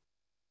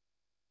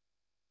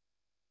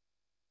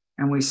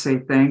 And we say,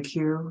 thank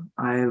you,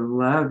 I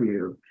love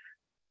you,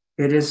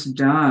 it is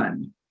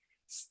done.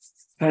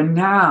 And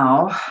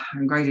now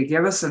I'm going to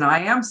give us an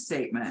I am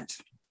statement.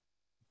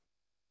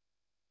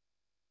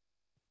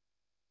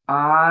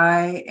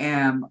 I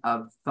am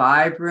a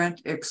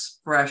vibrant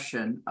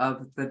expression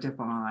of the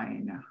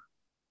divine.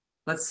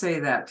 Let's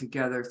say that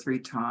together 3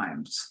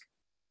 times.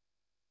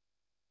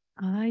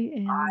 I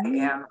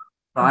am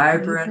a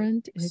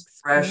vibrant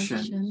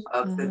expression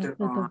of the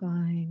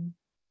divine.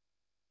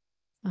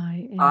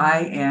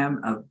 I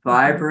am a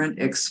vibrant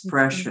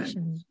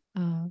expression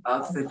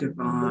of the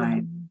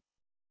divine.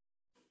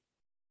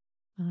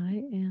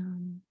 I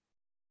am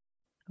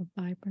a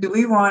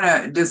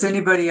vibrant. Does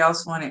anybody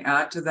else want to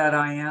add to that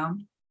I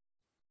am?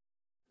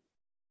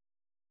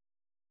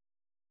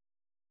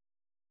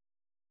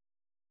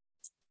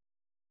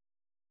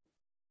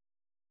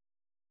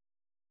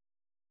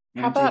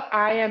 How about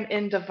I am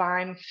in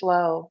divine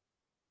flow?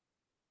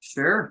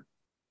 Sure.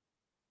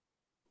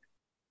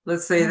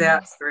 Let's say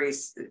that's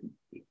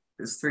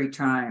three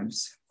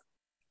times.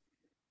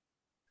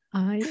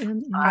 I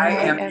am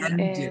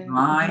in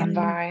divine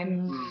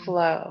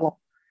flow.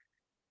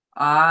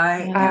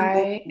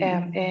 I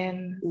am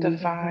in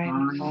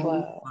divine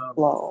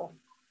flow.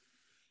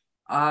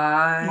 I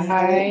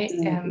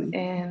am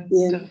in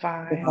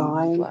divine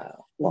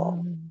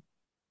flow.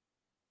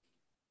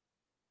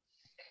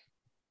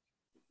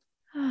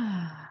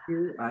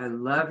 I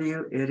love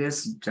you. It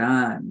is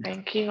done.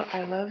 Thank you.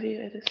 I love you.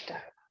 It is done.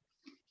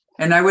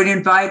 And I would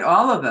invite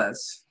all of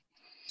us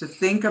to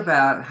think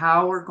about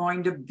how we're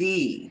going to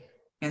be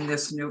in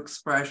this new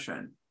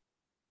expression.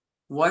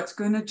 What's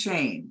going to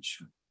change?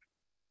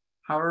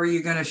 How are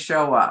you going to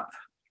show up?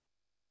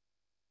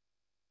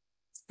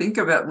 Think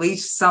of at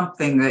least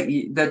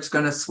something that's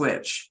going to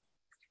switch.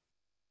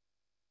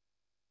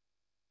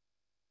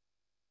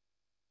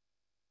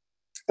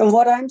 And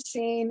what I'm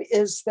seeing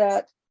is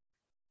that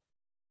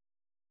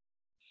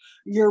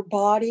your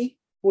body,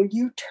 when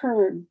you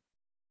turn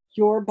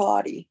your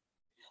body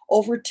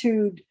over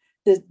to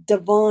the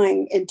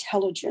divine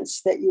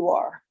intelligence that you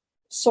are,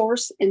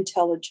 source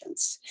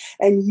intelligence,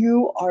 and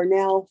you are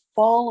now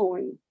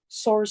following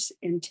source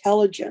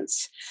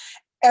intelligence,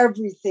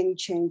 everything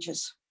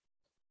changes.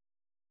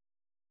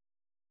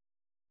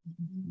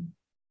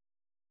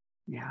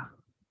 Yeah.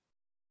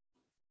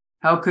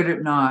 How could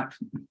it not?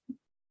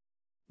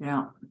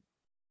 Yeah.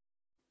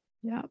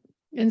 Yeah.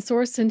 And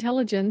source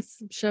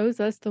intelligence shows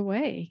us the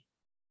way.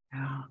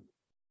 Yeah.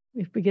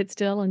 If we get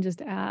still and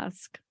just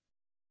ask.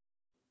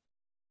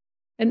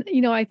 And,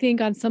 I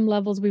think on some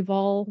levels we've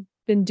all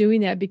been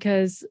doing that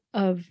because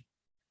of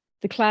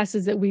the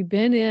classes that we've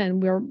been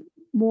in. We're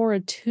more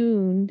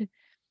attuned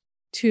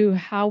to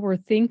how we're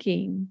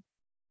thinking.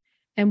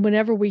 And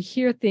whenever we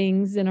hear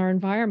things in our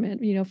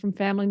environment, from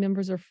family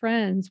members or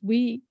friends,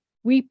 we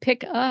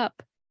pick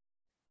up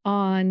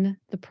on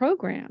the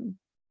program.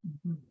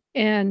 Mm-hmm.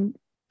 And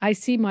I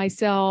see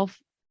myself,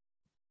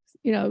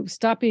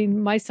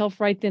 stopping myself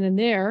right then and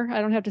there.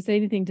 I don't have to say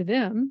anything to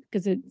them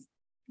because it's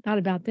not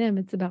about them.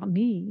 It's about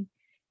me.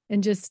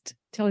 And just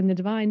telling the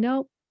divine,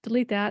 nope,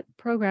 delete that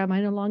program.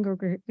 I no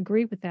longer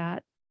agree with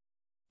that.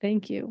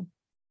 Thank you.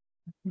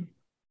 Mm-hmm.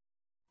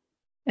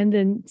 And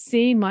then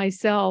seeing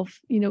myself,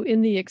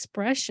 in the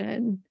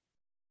expression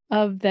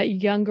of that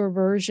younger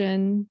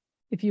version,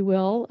 if you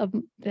will, of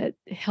that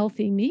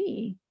healthy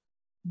me,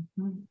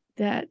 mm-hmm.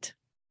 that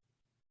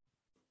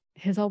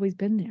has always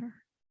been there.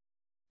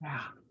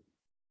 Yeah.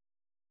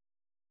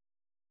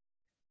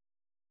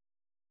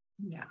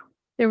 Yeah.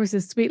 There was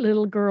this sweet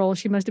little girl,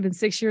 she must have been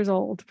 6 years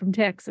old, from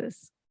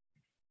Texas.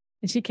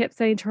 And she kept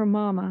saying to her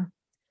mama,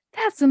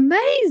 "That's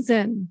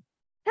amazing.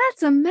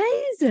 That's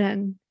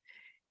amazing."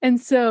 And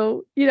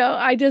so,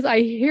 I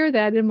hear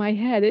that in my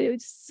head.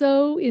 It's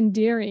so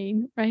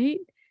endearing, right?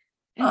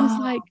 And it's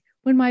like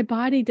when my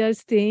body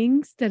does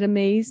things that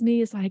amaze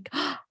me, it's like,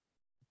 oh,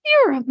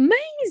 you're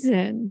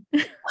amazing.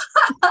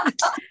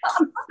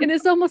 And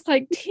it's almost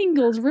like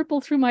tingles ripple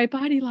through my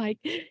body like,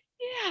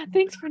 yeah,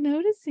 thanks for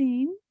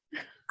noticing.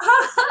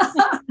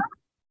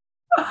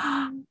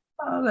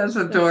 Oh, that's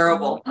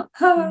adorable.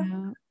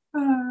 Yeah.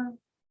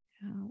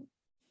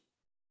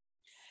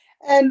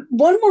 And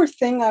one more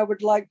thing I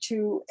would like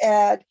to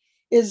add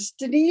is,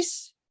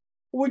 Denise,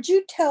 would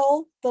you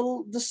tell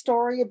the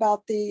story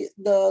about the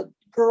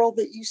girl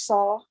that you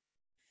saw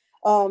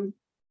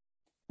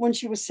when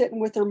she was sitting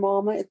with her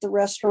mama at the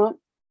restaurant?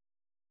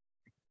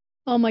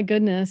 Oh my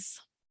goodness.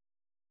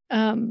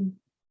 There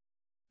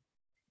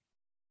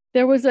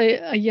was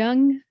a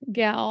young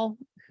gal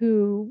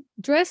who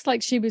dressed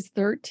like she was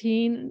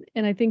 13,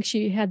 and I think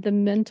she had the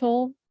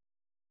mental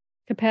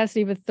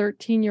capacity of a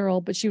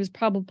 13-year-old, but she was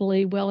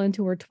probably well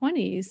into her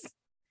 20s.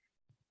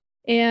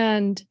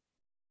 And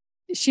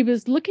she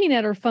was looking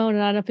at her phone,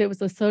 and I don't know if it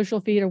was a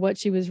social feed or what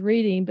she was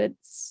reading, but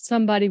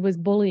somebody was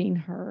bullying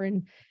her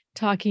and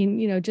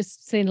talking,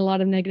 just saying a lot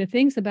of negative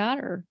things about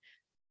her.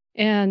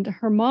 And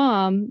her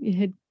mom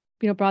had,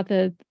 brought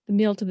the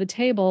meal to the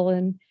table,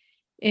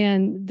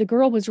 and the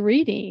girl was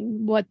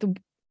reading what the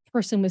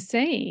person was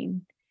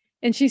saying.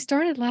 And she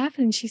started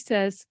laughing, and she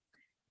says,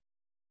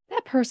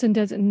 "That person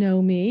doesn't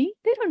know me.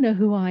 They don't know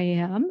who I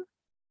am.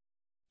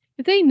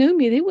 If they knew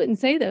me, they wouldn't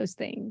say those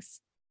things."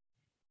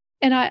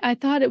 And I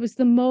thought it was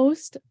the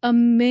most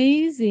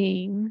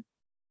amazing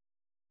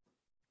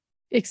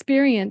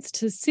experience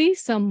to see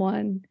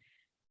someone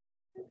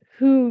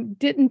who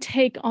didn't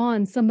take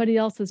on somebody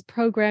else's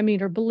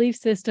programming or belief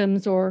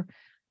systems or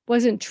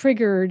wasn't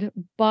triggered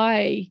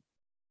by,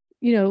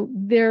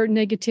 their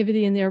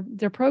negativity and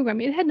their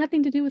programming. It had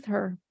nothing to do with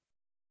her.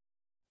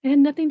 It had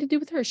nothing to do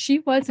with her. She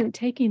wasn't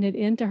taking it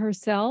into her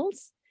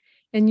cells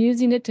and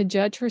using it to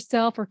judge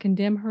herself or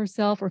condemn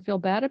herself or feel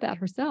bad about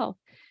herself,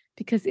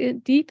 because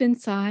deep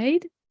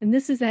inside, and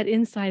this is that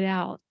inside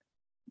out,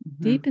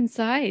 mm-hmm. deep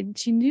inside,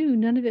 she knew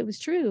none of it was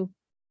true.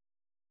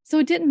 So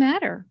it didn't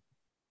matter.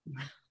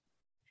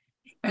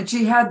 And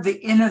she had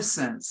the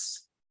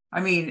innocence.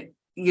 I mean,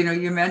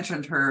 you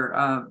mentioned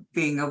her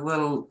being a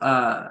little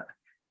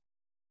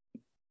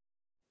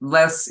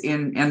less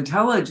in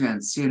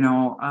intelligence,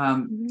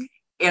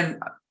 and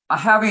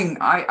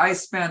I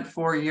spent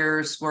 4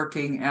 years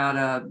working at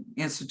a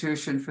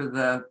institution for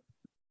the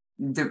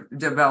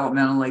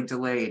developmentally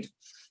delayed.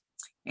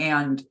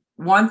 And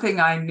one thing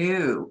I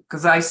knew,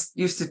 because I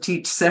used to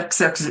teach sex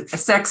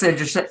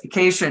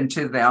education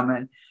to them,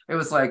 and it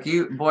was like,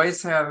 you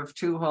boys have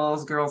 2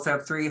 holes, girls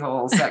have 3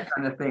 holes, that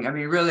kind of thing. I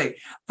mean, really,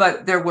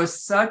 but there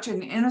was such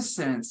an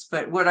innocence.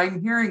 But what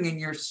I'm hearing in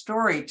your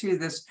story too,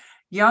 this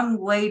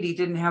young lady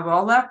didn't have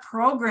all that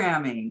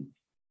programming,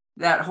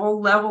 that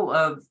whole level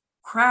of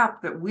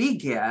crap that we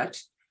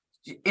get.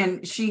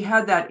 And she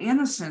had that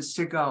innocence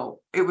to go.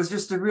 It was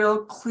just a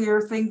real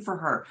clear thing for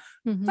her.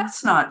 Mm-hmm.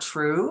 That's not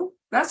true.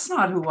 That's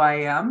not who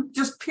I am,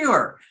 just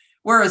pure.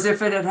 Whereas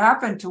if it had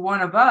happened to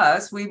one of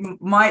us, we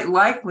might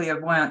likely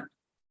have went,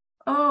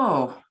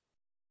 oh,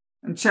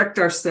 and checked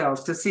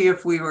ourselves to see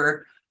if we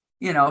were,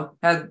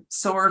 had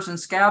sores and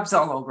scabs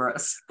all over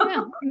us.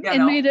 Yeah,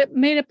 and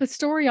made up a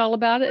story all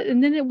about it,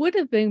 and then it would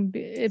have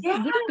would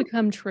have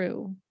become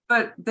true.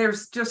 But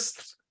there's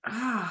just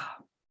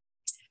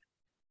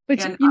But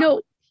you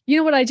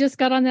know what I just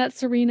got on that,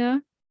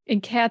 Serena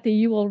and Kathy,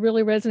 you will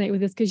really resonate with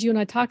this because you and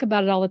I talk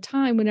about it all the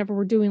time whenever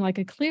we're doing like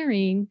a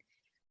clearing.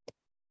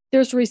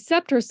 There's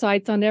receptor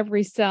sites on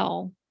every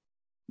cell.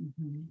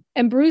 Mm-hmm.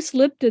 And Bruce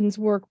Lipton's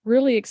work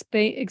really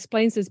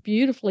explains this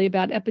beautifully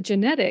about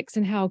epigenetics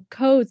and how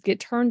codes get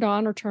turned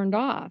on or turned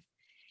off.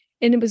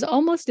 And it was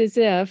almost as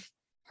if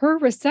her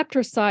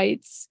receptor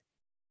sites,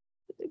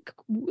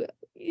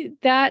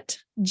 that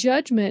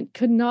judgment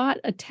could not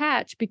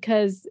attach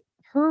because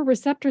her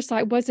receptor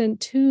site wasn't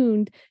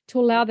tuned to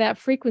allow that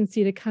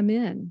frequency to come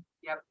in.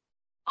 Yep.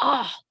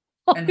 Oh,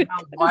 and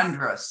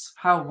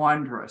how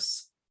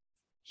wondrous.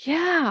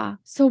 Yeah.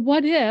 So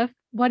what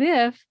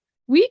if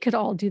we could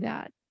all do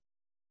that?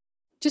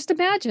 Just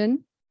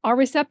imagine our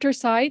receptor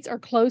sites are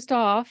closed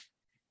off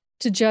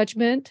to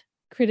judgment,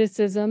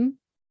 criticism,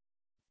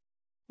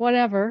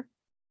 whatever.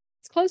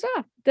 It's closed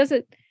off.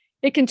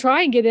 It can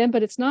try and get in,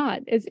 but it's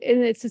not.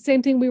 It's the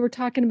same thing we were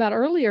talking about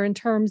earlier in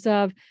terms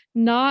of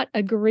not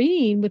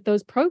agreeing with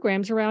those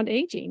programs around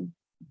aging,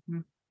 mm-hmm.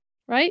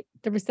 right?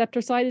 The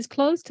receptor site is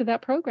closed to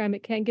that program.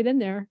 It can't get in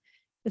there.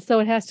 And so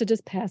it has to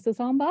just pass us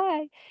on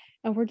by.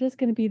 And we're just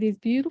going to be these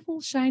beautiful,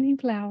 shining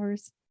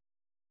flowers.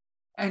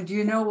 And do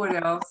you know what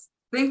else?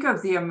 Think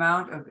of the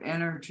amount of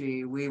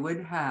energy we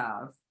would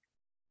have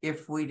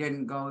if we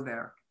didn't go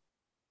there.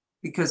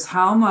 Because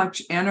how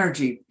much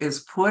energy is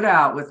put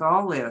out with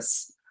all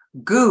this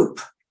goop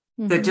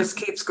mm-hmm. that just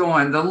keeps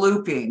going, the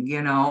looping,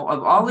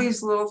 of all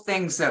these little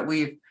things that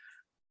we've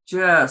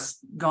just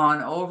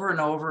gone over and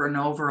over and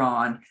over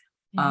on.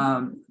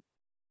 Mm-hmm.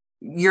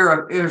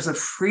 There's a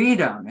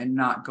freedom in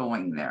not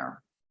going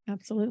there.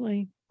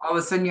 Absolutely. All of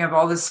a sudden you have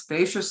all this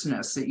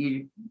spaciousness that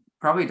you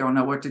probably don't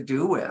know what to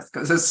do with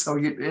because it's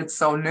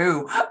so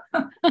new.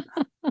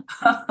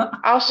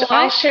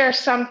 I'll share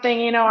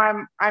something.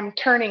 I'm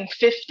turning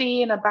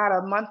 50 in about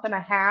a month and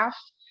a half,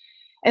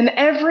 and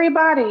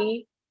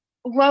everybody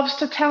loves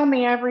to tell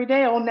me every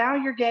day, oh, now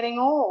you're getting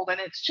old. And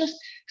it's just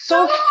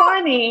so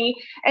funny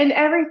and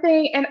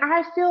everything. And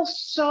I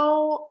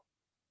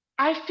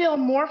feel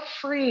more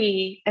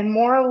free and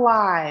more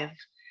alive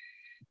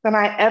than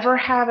I ever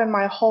have in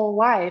my whole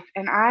life.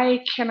 And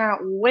I cannot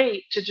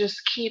wait to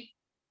just keep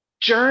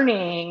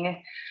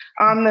journeying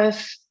on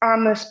this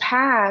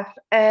path.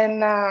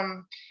 And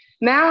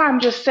now I'm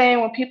just saying,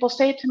 when people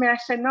say to me, I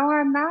say, no,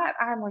 I'm not.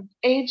 I'm like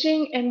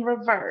aging in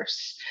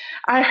reverse.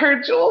 I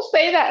heard Jules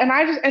say that,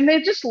 and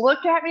they just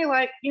look at me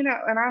like, and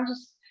I'm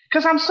just,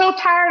 because I'm so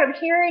tired of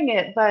hearing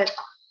it. But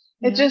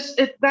it's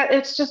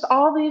just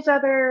all these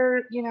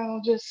other,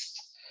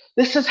 just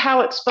this is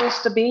how it's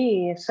supposed to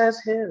be. It says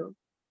who.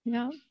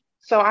 Yeah.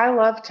 So I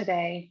love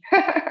today.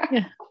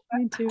 Yeah,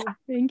 me too.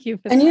 Thank you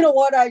for that. And you know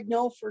what I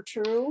know for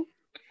true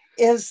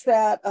is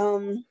that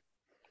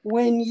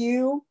when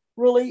you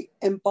really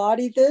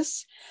embody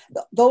this,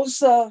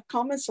 those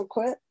comments will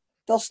quit.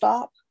 They'll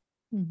stop.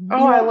 Mm-hmm.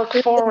 Oh, I look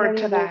forward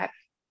to that.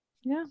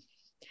 Yeah.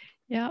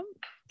 Yeah.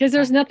 Because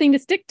there's nothing to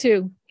stick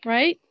to,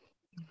 right?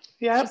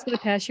 Yeah. It's just going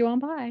to pass you on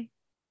by.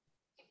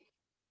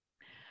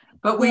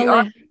 But we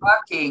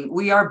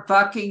are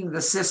bucking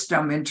the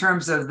system in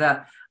terms of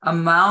the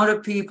amount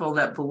of people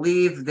that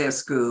believe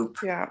this goop.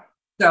 Yeah.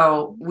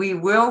 So we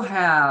will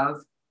have,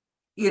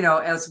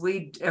 as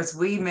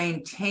we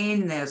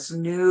maintain this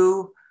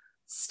new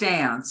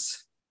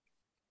stance,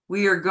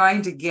 we are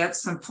going to get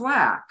some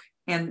flack.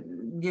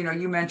 And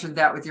you mentioned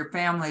that with your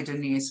family,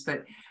 Denise,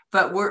 but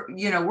we're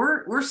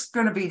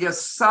going to be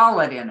just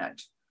solid in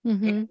it.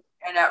 Mm-hmm.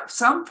 And at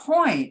some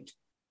point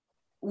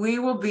we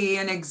will be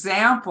an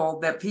example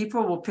that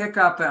people will pick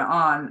up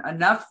on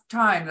enough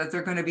time that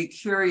they're going to be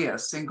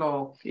curious and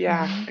go,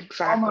 yeah,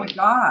 exactly. Oh my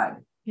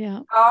God. Yeah.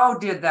 How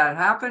did that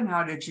happen?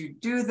 How did you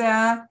do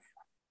that?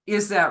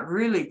 Is that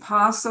really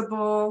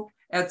possible?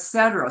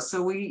 Etc.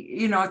 So we,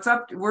 it's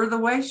we're the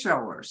way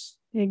showers.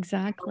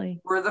 Exactly.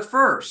 We're the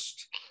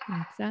first.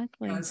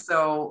 Exactly. And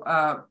so,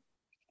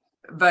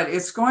 but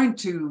it's going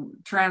to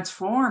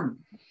transform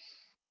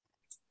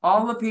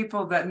all the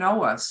people that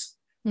know us.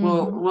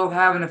 Will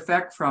have an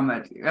effect from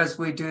it as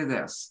we do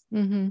this.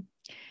 Mm-hmm.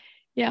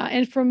 Yeah.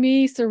 And for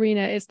me,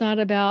 Serena, it's not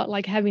about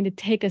like having to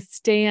take a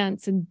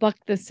stance and buck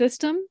the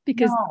system,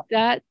 because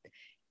that,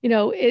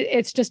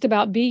 it's just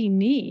about being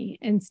me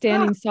and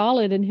standing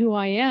solid in who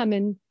I am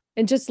and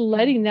just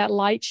letting that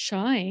light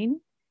shine.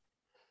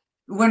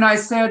 When I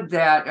said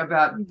that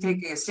about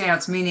taking a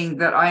stance, meaning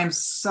that I am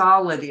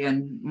solid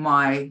in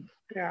my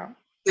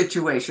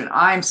situation.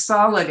 I'm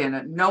solid in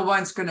it. No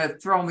one's going to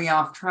throw me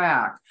off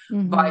track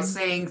by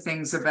saying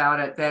things about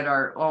it that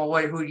are,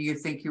 who do you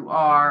think you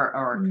are?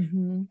 Or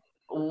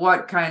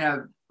what kind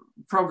of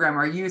program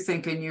are you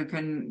thinking you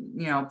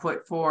can,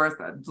 put forth?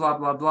 Blah,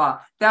 blah, blah.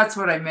 That's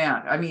what I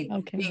meant. I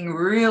mean, being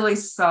really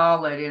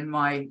solid in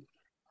my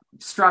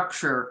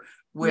structure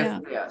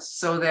with this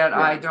so that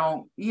I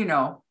don't,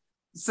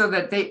 so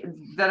that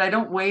I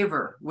don't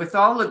waver with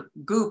all the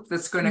goop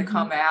that's going to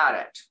come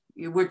at it,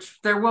 which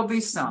there will be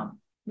some.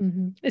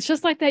 It's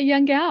just like that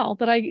young gal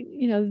that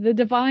the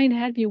divine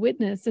had me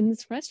witness in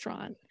this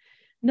restaurant.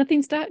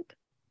 Nothing stuck.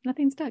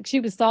 She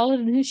was solid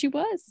in who she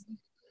was.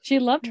 She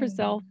loved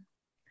herself.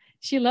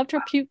 She loved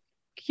her cute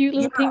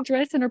little pink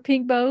dress and her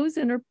pink bows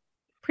and her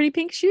pretty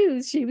pink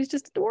shoes. She was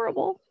just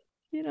adorable,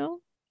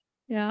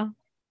 Yeah.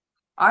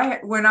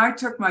 When I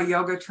took my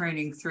yoga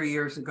training 3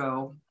 years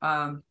ago,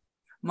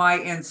 my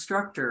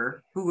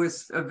instructor, who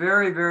was a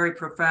very, very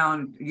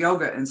profound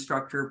yoga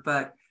instructor,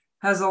 but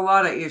has a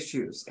lot of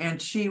issues.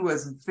 And she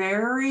was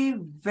very,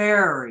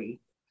 very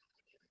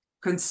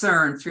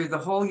concerned through the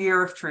whole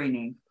year of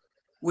training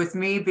with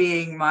me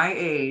being my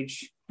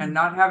age and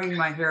not having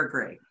my hair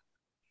gray.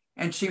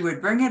 And she would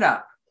bring it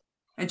up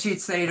and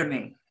she'd say to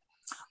me,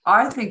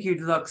 I think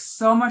you'd look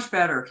so much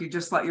better if you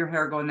just let your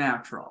hair go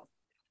natural.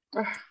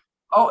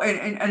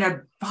 And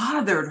it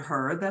bothered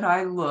her that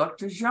I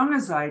looked as young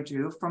as I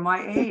do for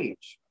my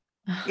age.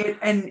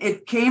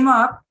 It came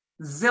up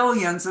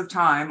zillions of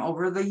time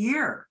over the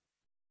year.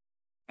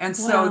 And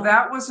so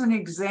that was an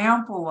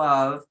example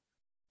of,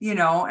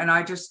 and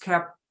I just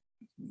kept,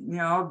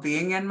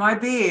 being in my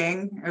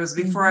being. It was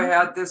before I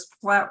had this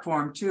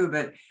platform too,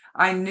 but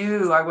I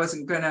knew I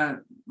wasn't going to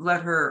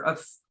let her,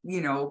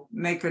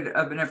 make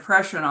an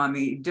impression on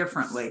me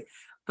differently.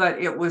 But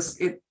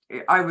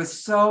I was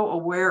so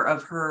aware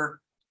of her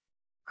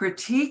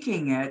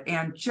critiquing it,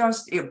 and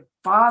just it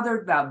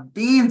bothered the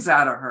beans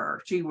out of her.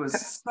 She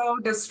was so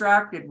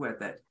distracted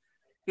with it.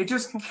 It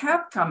just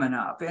kept coming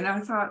up. And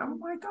I thought, oh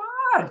my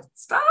God,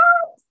 stop.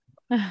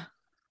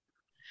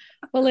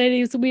 Well,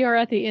 ladies, we are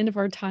at the end of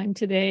our time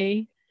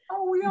today.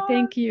 Oh, we are.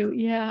 Thank you.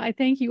 Yeah, I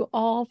thank you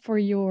all for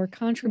your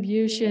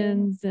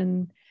contributions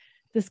and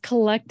this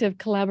collective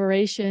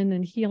collaboration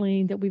and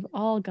healing that we've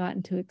all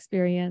gotten to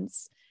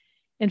experience.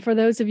 And for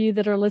those of you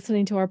that are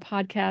listening to our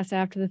podcast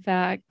after the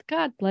fact,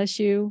 God bless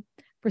you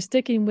for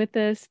sticking with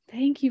us.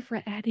 Thank you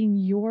for adding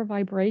your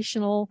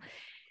vibrational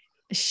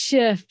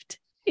shift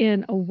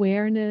in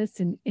awareness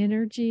and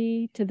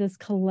energy to this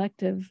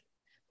collective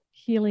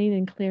healing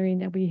and clearing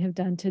that we have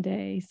done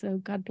today. So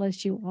God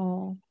bless you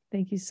all.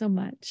 Thank you so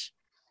much.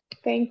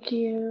 Thank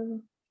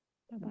you.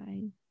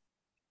 Bye-bye.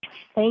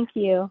 Thank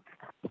you.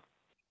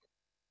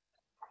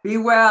 Be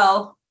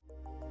well.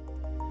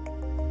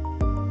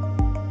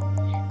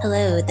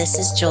 Hello, this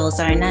is Joel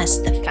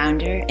Zarnes, the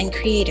founder and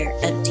creator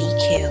of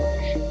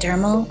DECU,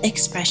 Dermal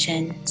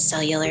Expression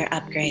Cellular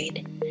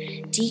Upgrade.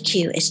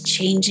 DECU is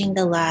changing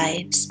the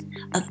lives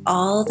of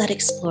all that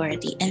explore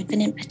the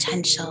infinite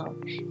potential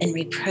in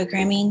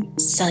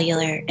reprogramming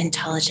cellular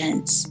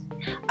intelligence.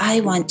 I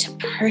want to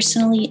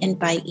personally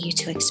invite you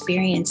to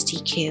experience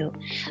DECU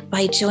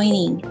by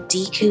joining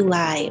DECU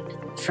Live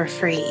for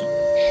free.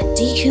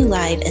 DECU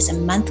Live is a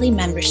monthly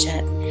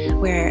membership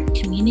where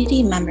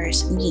community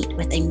members meet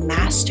with a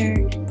master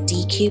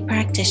DECU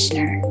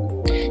practitioner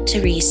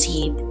to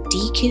receive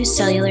DECU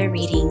cellular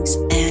readings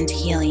and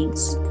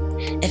healings.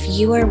 If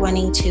you are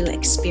wanting to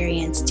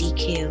experience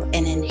DECU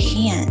and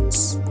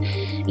enhance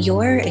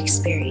your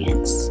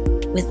experience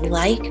with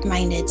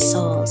like-minded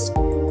souls,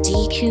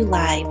 DECU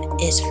Live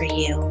is for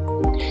you.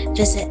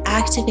 Visit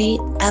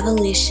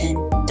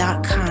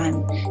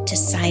activateevolution.com to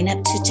sign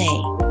up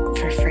today